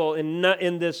survival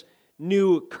in this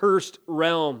new cursed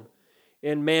realm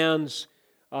in man's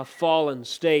fallen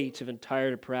state of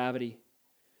entire depravity.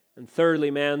 And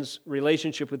thirdly, man's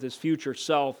relationship with his future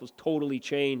self was totally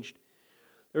changed.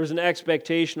 There was an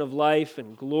expectation of life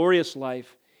and glorious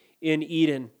life in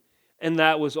Eden, and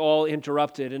that was all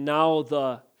interrupted. And now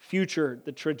the future,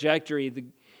 the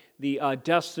trajectory, the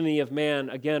destiny of man,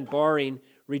 again barring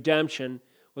redemption,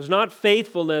 was not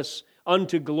faithfulness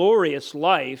unto glorious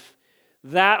life.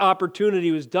 That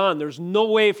opportunity was done. There's no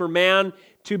way for man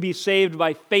to be saved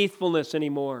by faithfulness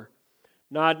anymore.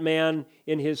 Not man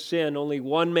in his sin. Only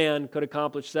one man could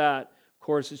accomplish that. Of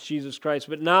course, it's Jesus Christ.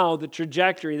 But now the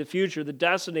trajectory, the future, the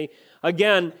destiny,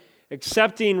 again,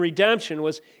 accepting redemption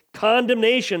was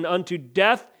condemnation unto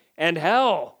death and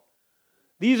hell.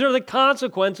 These are the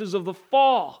consequences of the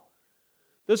fall.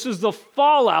 This is the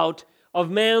fallout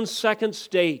of man's second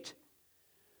state.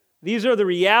 These are the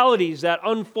realities that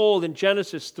unfold in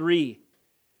Genesis 3.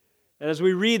 And as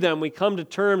we read them, we come to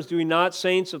terms, do we not,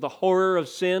 saints, of the horror of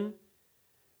sin?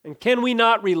 And can we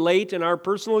not relate in our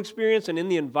personal experience and in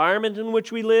the environment in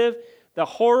which we live? The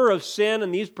horror of sin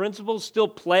and these principles still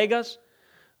plague us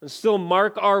and still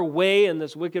mark our way in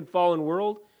this wicked fallen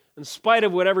world, in spite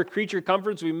of whatever creature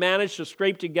comforts we manage to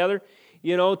scrape together,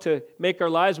 to make our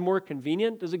lives more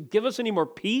convenient. Does it give us any more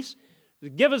peace? Does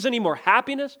it give us any more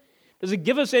happiness? Does it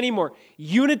give us any more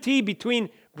unity between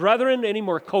brethren, any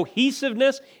more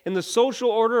cohesiveness in the social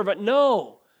order of it?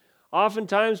 No.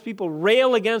 Oftentimes people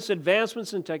rail against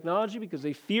advancements in technology because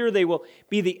they fear they will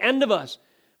be the end of us.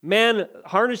 Man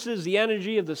harnesses the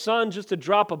energy of the sun just to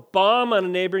drop a bomb on a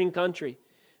neighboring country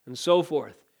and so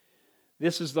forth.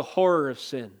 This is the horror of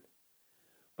sin.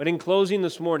 But in closing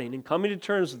this morning, in coming to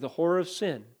terms with the horror of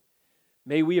sin,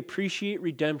 may we appreciate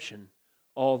redemption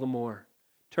all the more.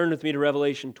 Turn with me to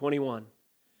Revelation 21.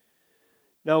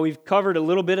 Now, we've covered a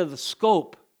little bit of the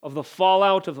scope of the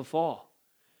fallout of the fall.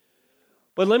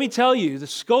 But let me tell you, the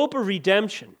scope of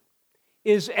redemption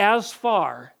is as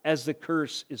far as the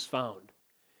curse is found.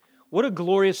 What a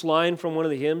glorious line from one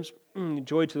of the hymns,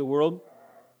 Joy to the World.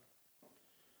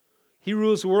 He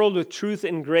rules the world with truth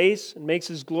and grace and makes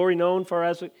his glory known far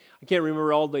as... I can't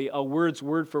remember all the words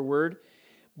word for word.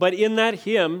 But in that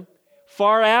hymn,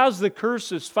 far as the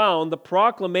curse is found, the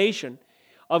proclamation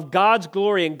of God's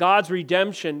glory and God's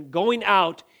redemption going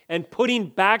out and putting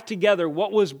back together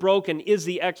what was broken is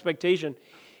the expectation.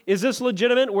 Is this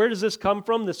legitimate? Where does this come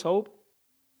from, this hope?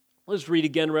 Let's read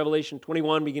again Revelation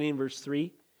 21, beginning verse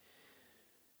 3.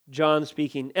 John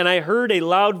speaking, "And I heard a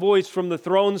loud voice from the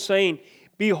throne saying,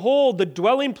 Behold, the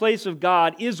dwelling place of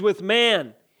God is with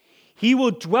man. He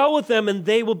will dwell with them and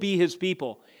they will be his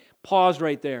people." Pause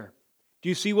right there. Do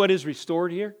you see what is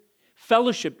restored here?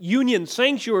 Fellowship, union,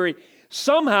 sanctuary.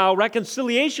 Somehow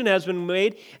reconciliation has been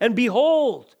made. And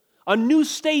behold, a new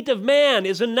state of man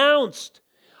is announced.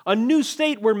 A new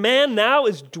state where man now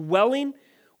is dwelling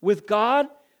with God.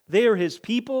 They are his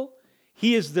people.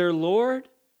 He is their Lord.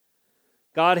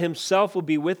 God himself will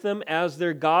be with them as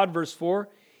their God. Verse 4.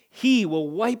 He will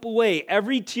wipe away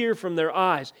every tear from their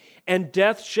eyes, and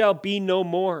death shall be no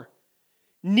more.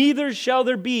 Neither shall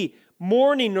there be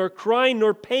mourning, nor crying,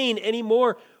 nor pain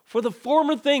anymore, for the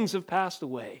former things have passed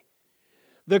away.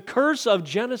 The curse of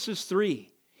Genesis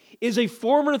 3 is a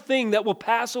former thing that will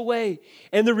pass away.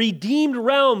 And the redeemed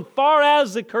realm, far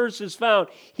as the curse is found,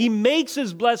 he makes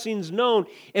his blessings known.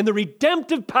 And the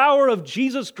redemptive power of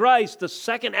Jesus Christ, the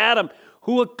second Adam,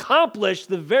 who accomplished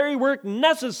the very work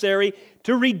necessary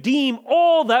to redeem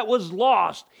all that was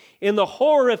lost in the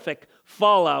horrific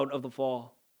fallout of the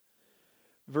fall.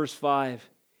 Verse 5,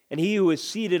 "And he who is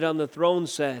seated on the throne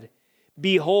said,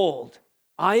 Behold,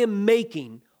 I am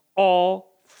making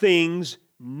all things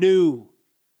new.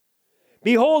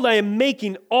 Behold, I am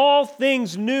making all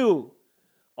things new."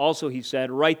 Also he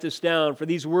said, "Write this down, for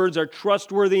these words are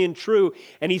trustworthy and true."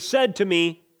 And he said to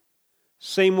me,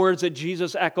 same words that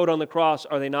Jesus echoed on the cross,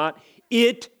 are they not?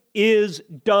 "It is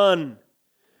done."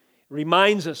 It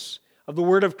reminds us of the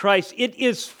word of Christ. It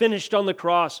is finished on the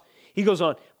cross. He goes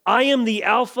on, "I am the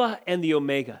Alpha and the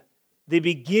Omega, the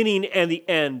beginning and the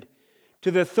end.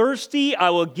 To the thirsty I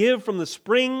will give from the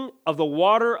spring of the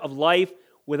water of life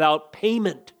without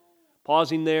payment.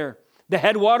 Pausing there. The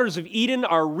headwaters of Eden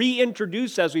are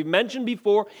reintroduced, as we've mentioned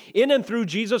before, in and through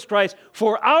Jesus Christ.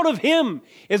 For out of Him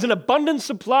is an abundant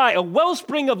supply, a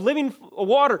wellspring of living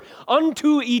water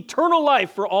unto eternal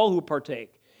life for all who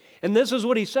partake. And this is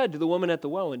what He said to the woman at the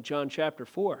well in John chapter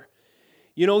 4.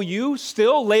 You know, you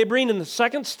still laboring in the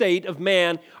second state of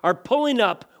man are pulling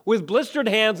up with blistered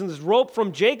hands and this rope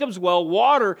from Jacob's well,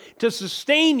 water to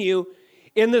sustain you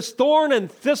in this thorn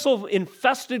and thistle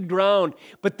infested ground.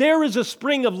 But there is a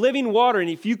spring of living water, and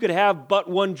if you could have but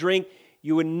one drink,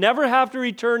 you would never have to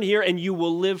return here, and you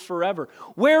will live forever.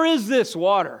 Where is this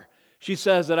water? She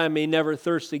says, that I may never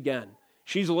thirst again.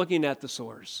 She's looking at the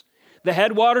source. The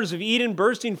headwaters of Eden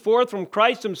bursting forth from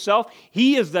Christ Himself.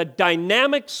 He is the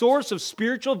dynamic source of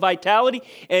spiritual vitality,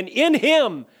 and in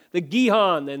Him the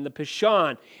Gihon and the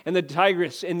Pishon and the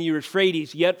Tigris and the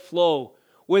Euphrates yet flow,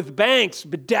 with banks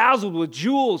bedazzled with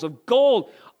jewels of gold,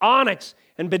 onyx,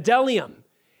 and bdellium,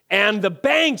 and the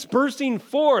banks bursting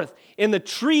forth in the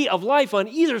tree of life on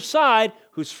either side,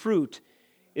 whose fruit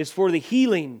is for the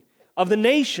healing of the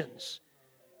nations.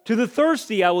 To the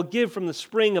thirsty I will give from the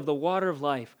spring of the water of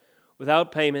life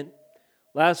without payment.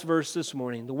 Last verse this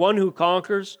morning. The one who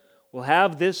conquers will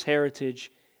have this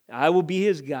heritage. I will be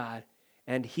his God,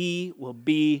 and he will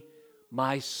be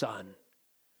my son.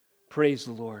 Praise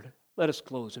the Lord. Let us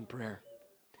close in prayer.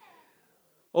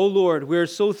 Oh Lord, we are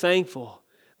so thankful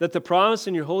that the promise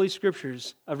in your holy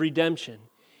scriptures of redemption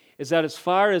is that as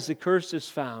far as the curse is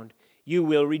found, you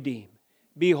will redeem.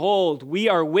 Behold, we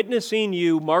are witnessing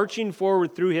you marching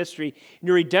forward through history in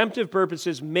your redemptive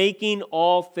purposes, making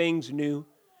all things new.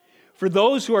 For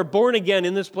those who are born again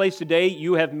in this place today,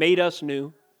 you have made us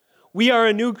new. We are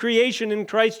a new creation in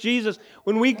Christ Jesus.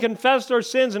 When we confessed our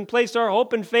sins and placed our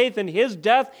hope and faith in His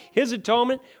death, His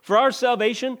atonement for our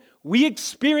salvation, we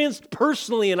experienced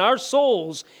personally in our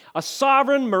souls a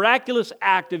sovereign, miraculous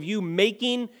act of you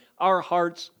making our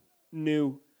hearts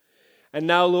new. And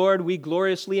now, Lord, we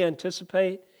gloriously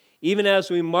anticipate, even as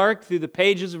we mark through the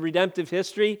pages of redemptive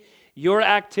history, your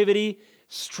activity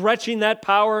stretching that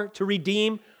power to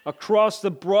redeem across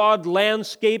the broad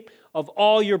landscape of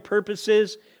all your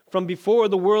purposes from before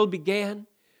the world began,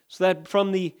 so that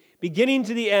from the beginning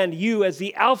to the end, you as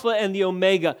the Alpha and the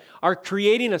Omega are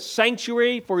creating a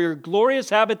sanctuary for your glorious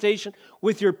habitation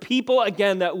with your people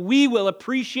again, that we will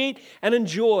appreciate and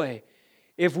enjoy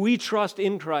if we trust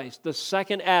in Christ, the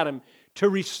second Adam, to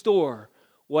restore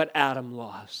what Adam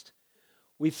lost.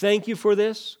 We thank you for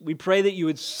this. We pray that you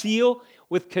would seal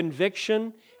with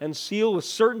conviction and seal with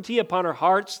certainty upon our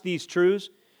hearts these truths,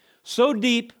 so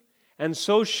deep and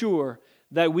so sure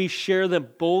that we share them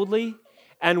boldly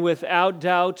and without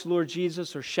doubt, Lord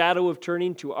Jesus, or shadow of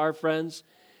turning to our friends,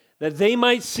 that they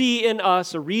might see in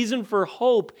us a reason for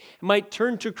hope and might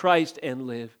turn to Christ and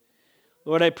live.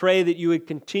 Lord, I pray that you would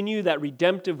continue that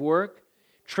redemptive work,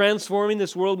 transforming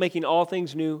this world, making all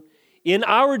things new in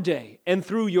our day and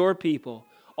through your people,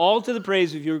 all to the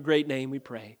praise of your great name we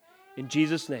pray. In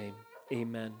Jesus' name,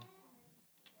 amen.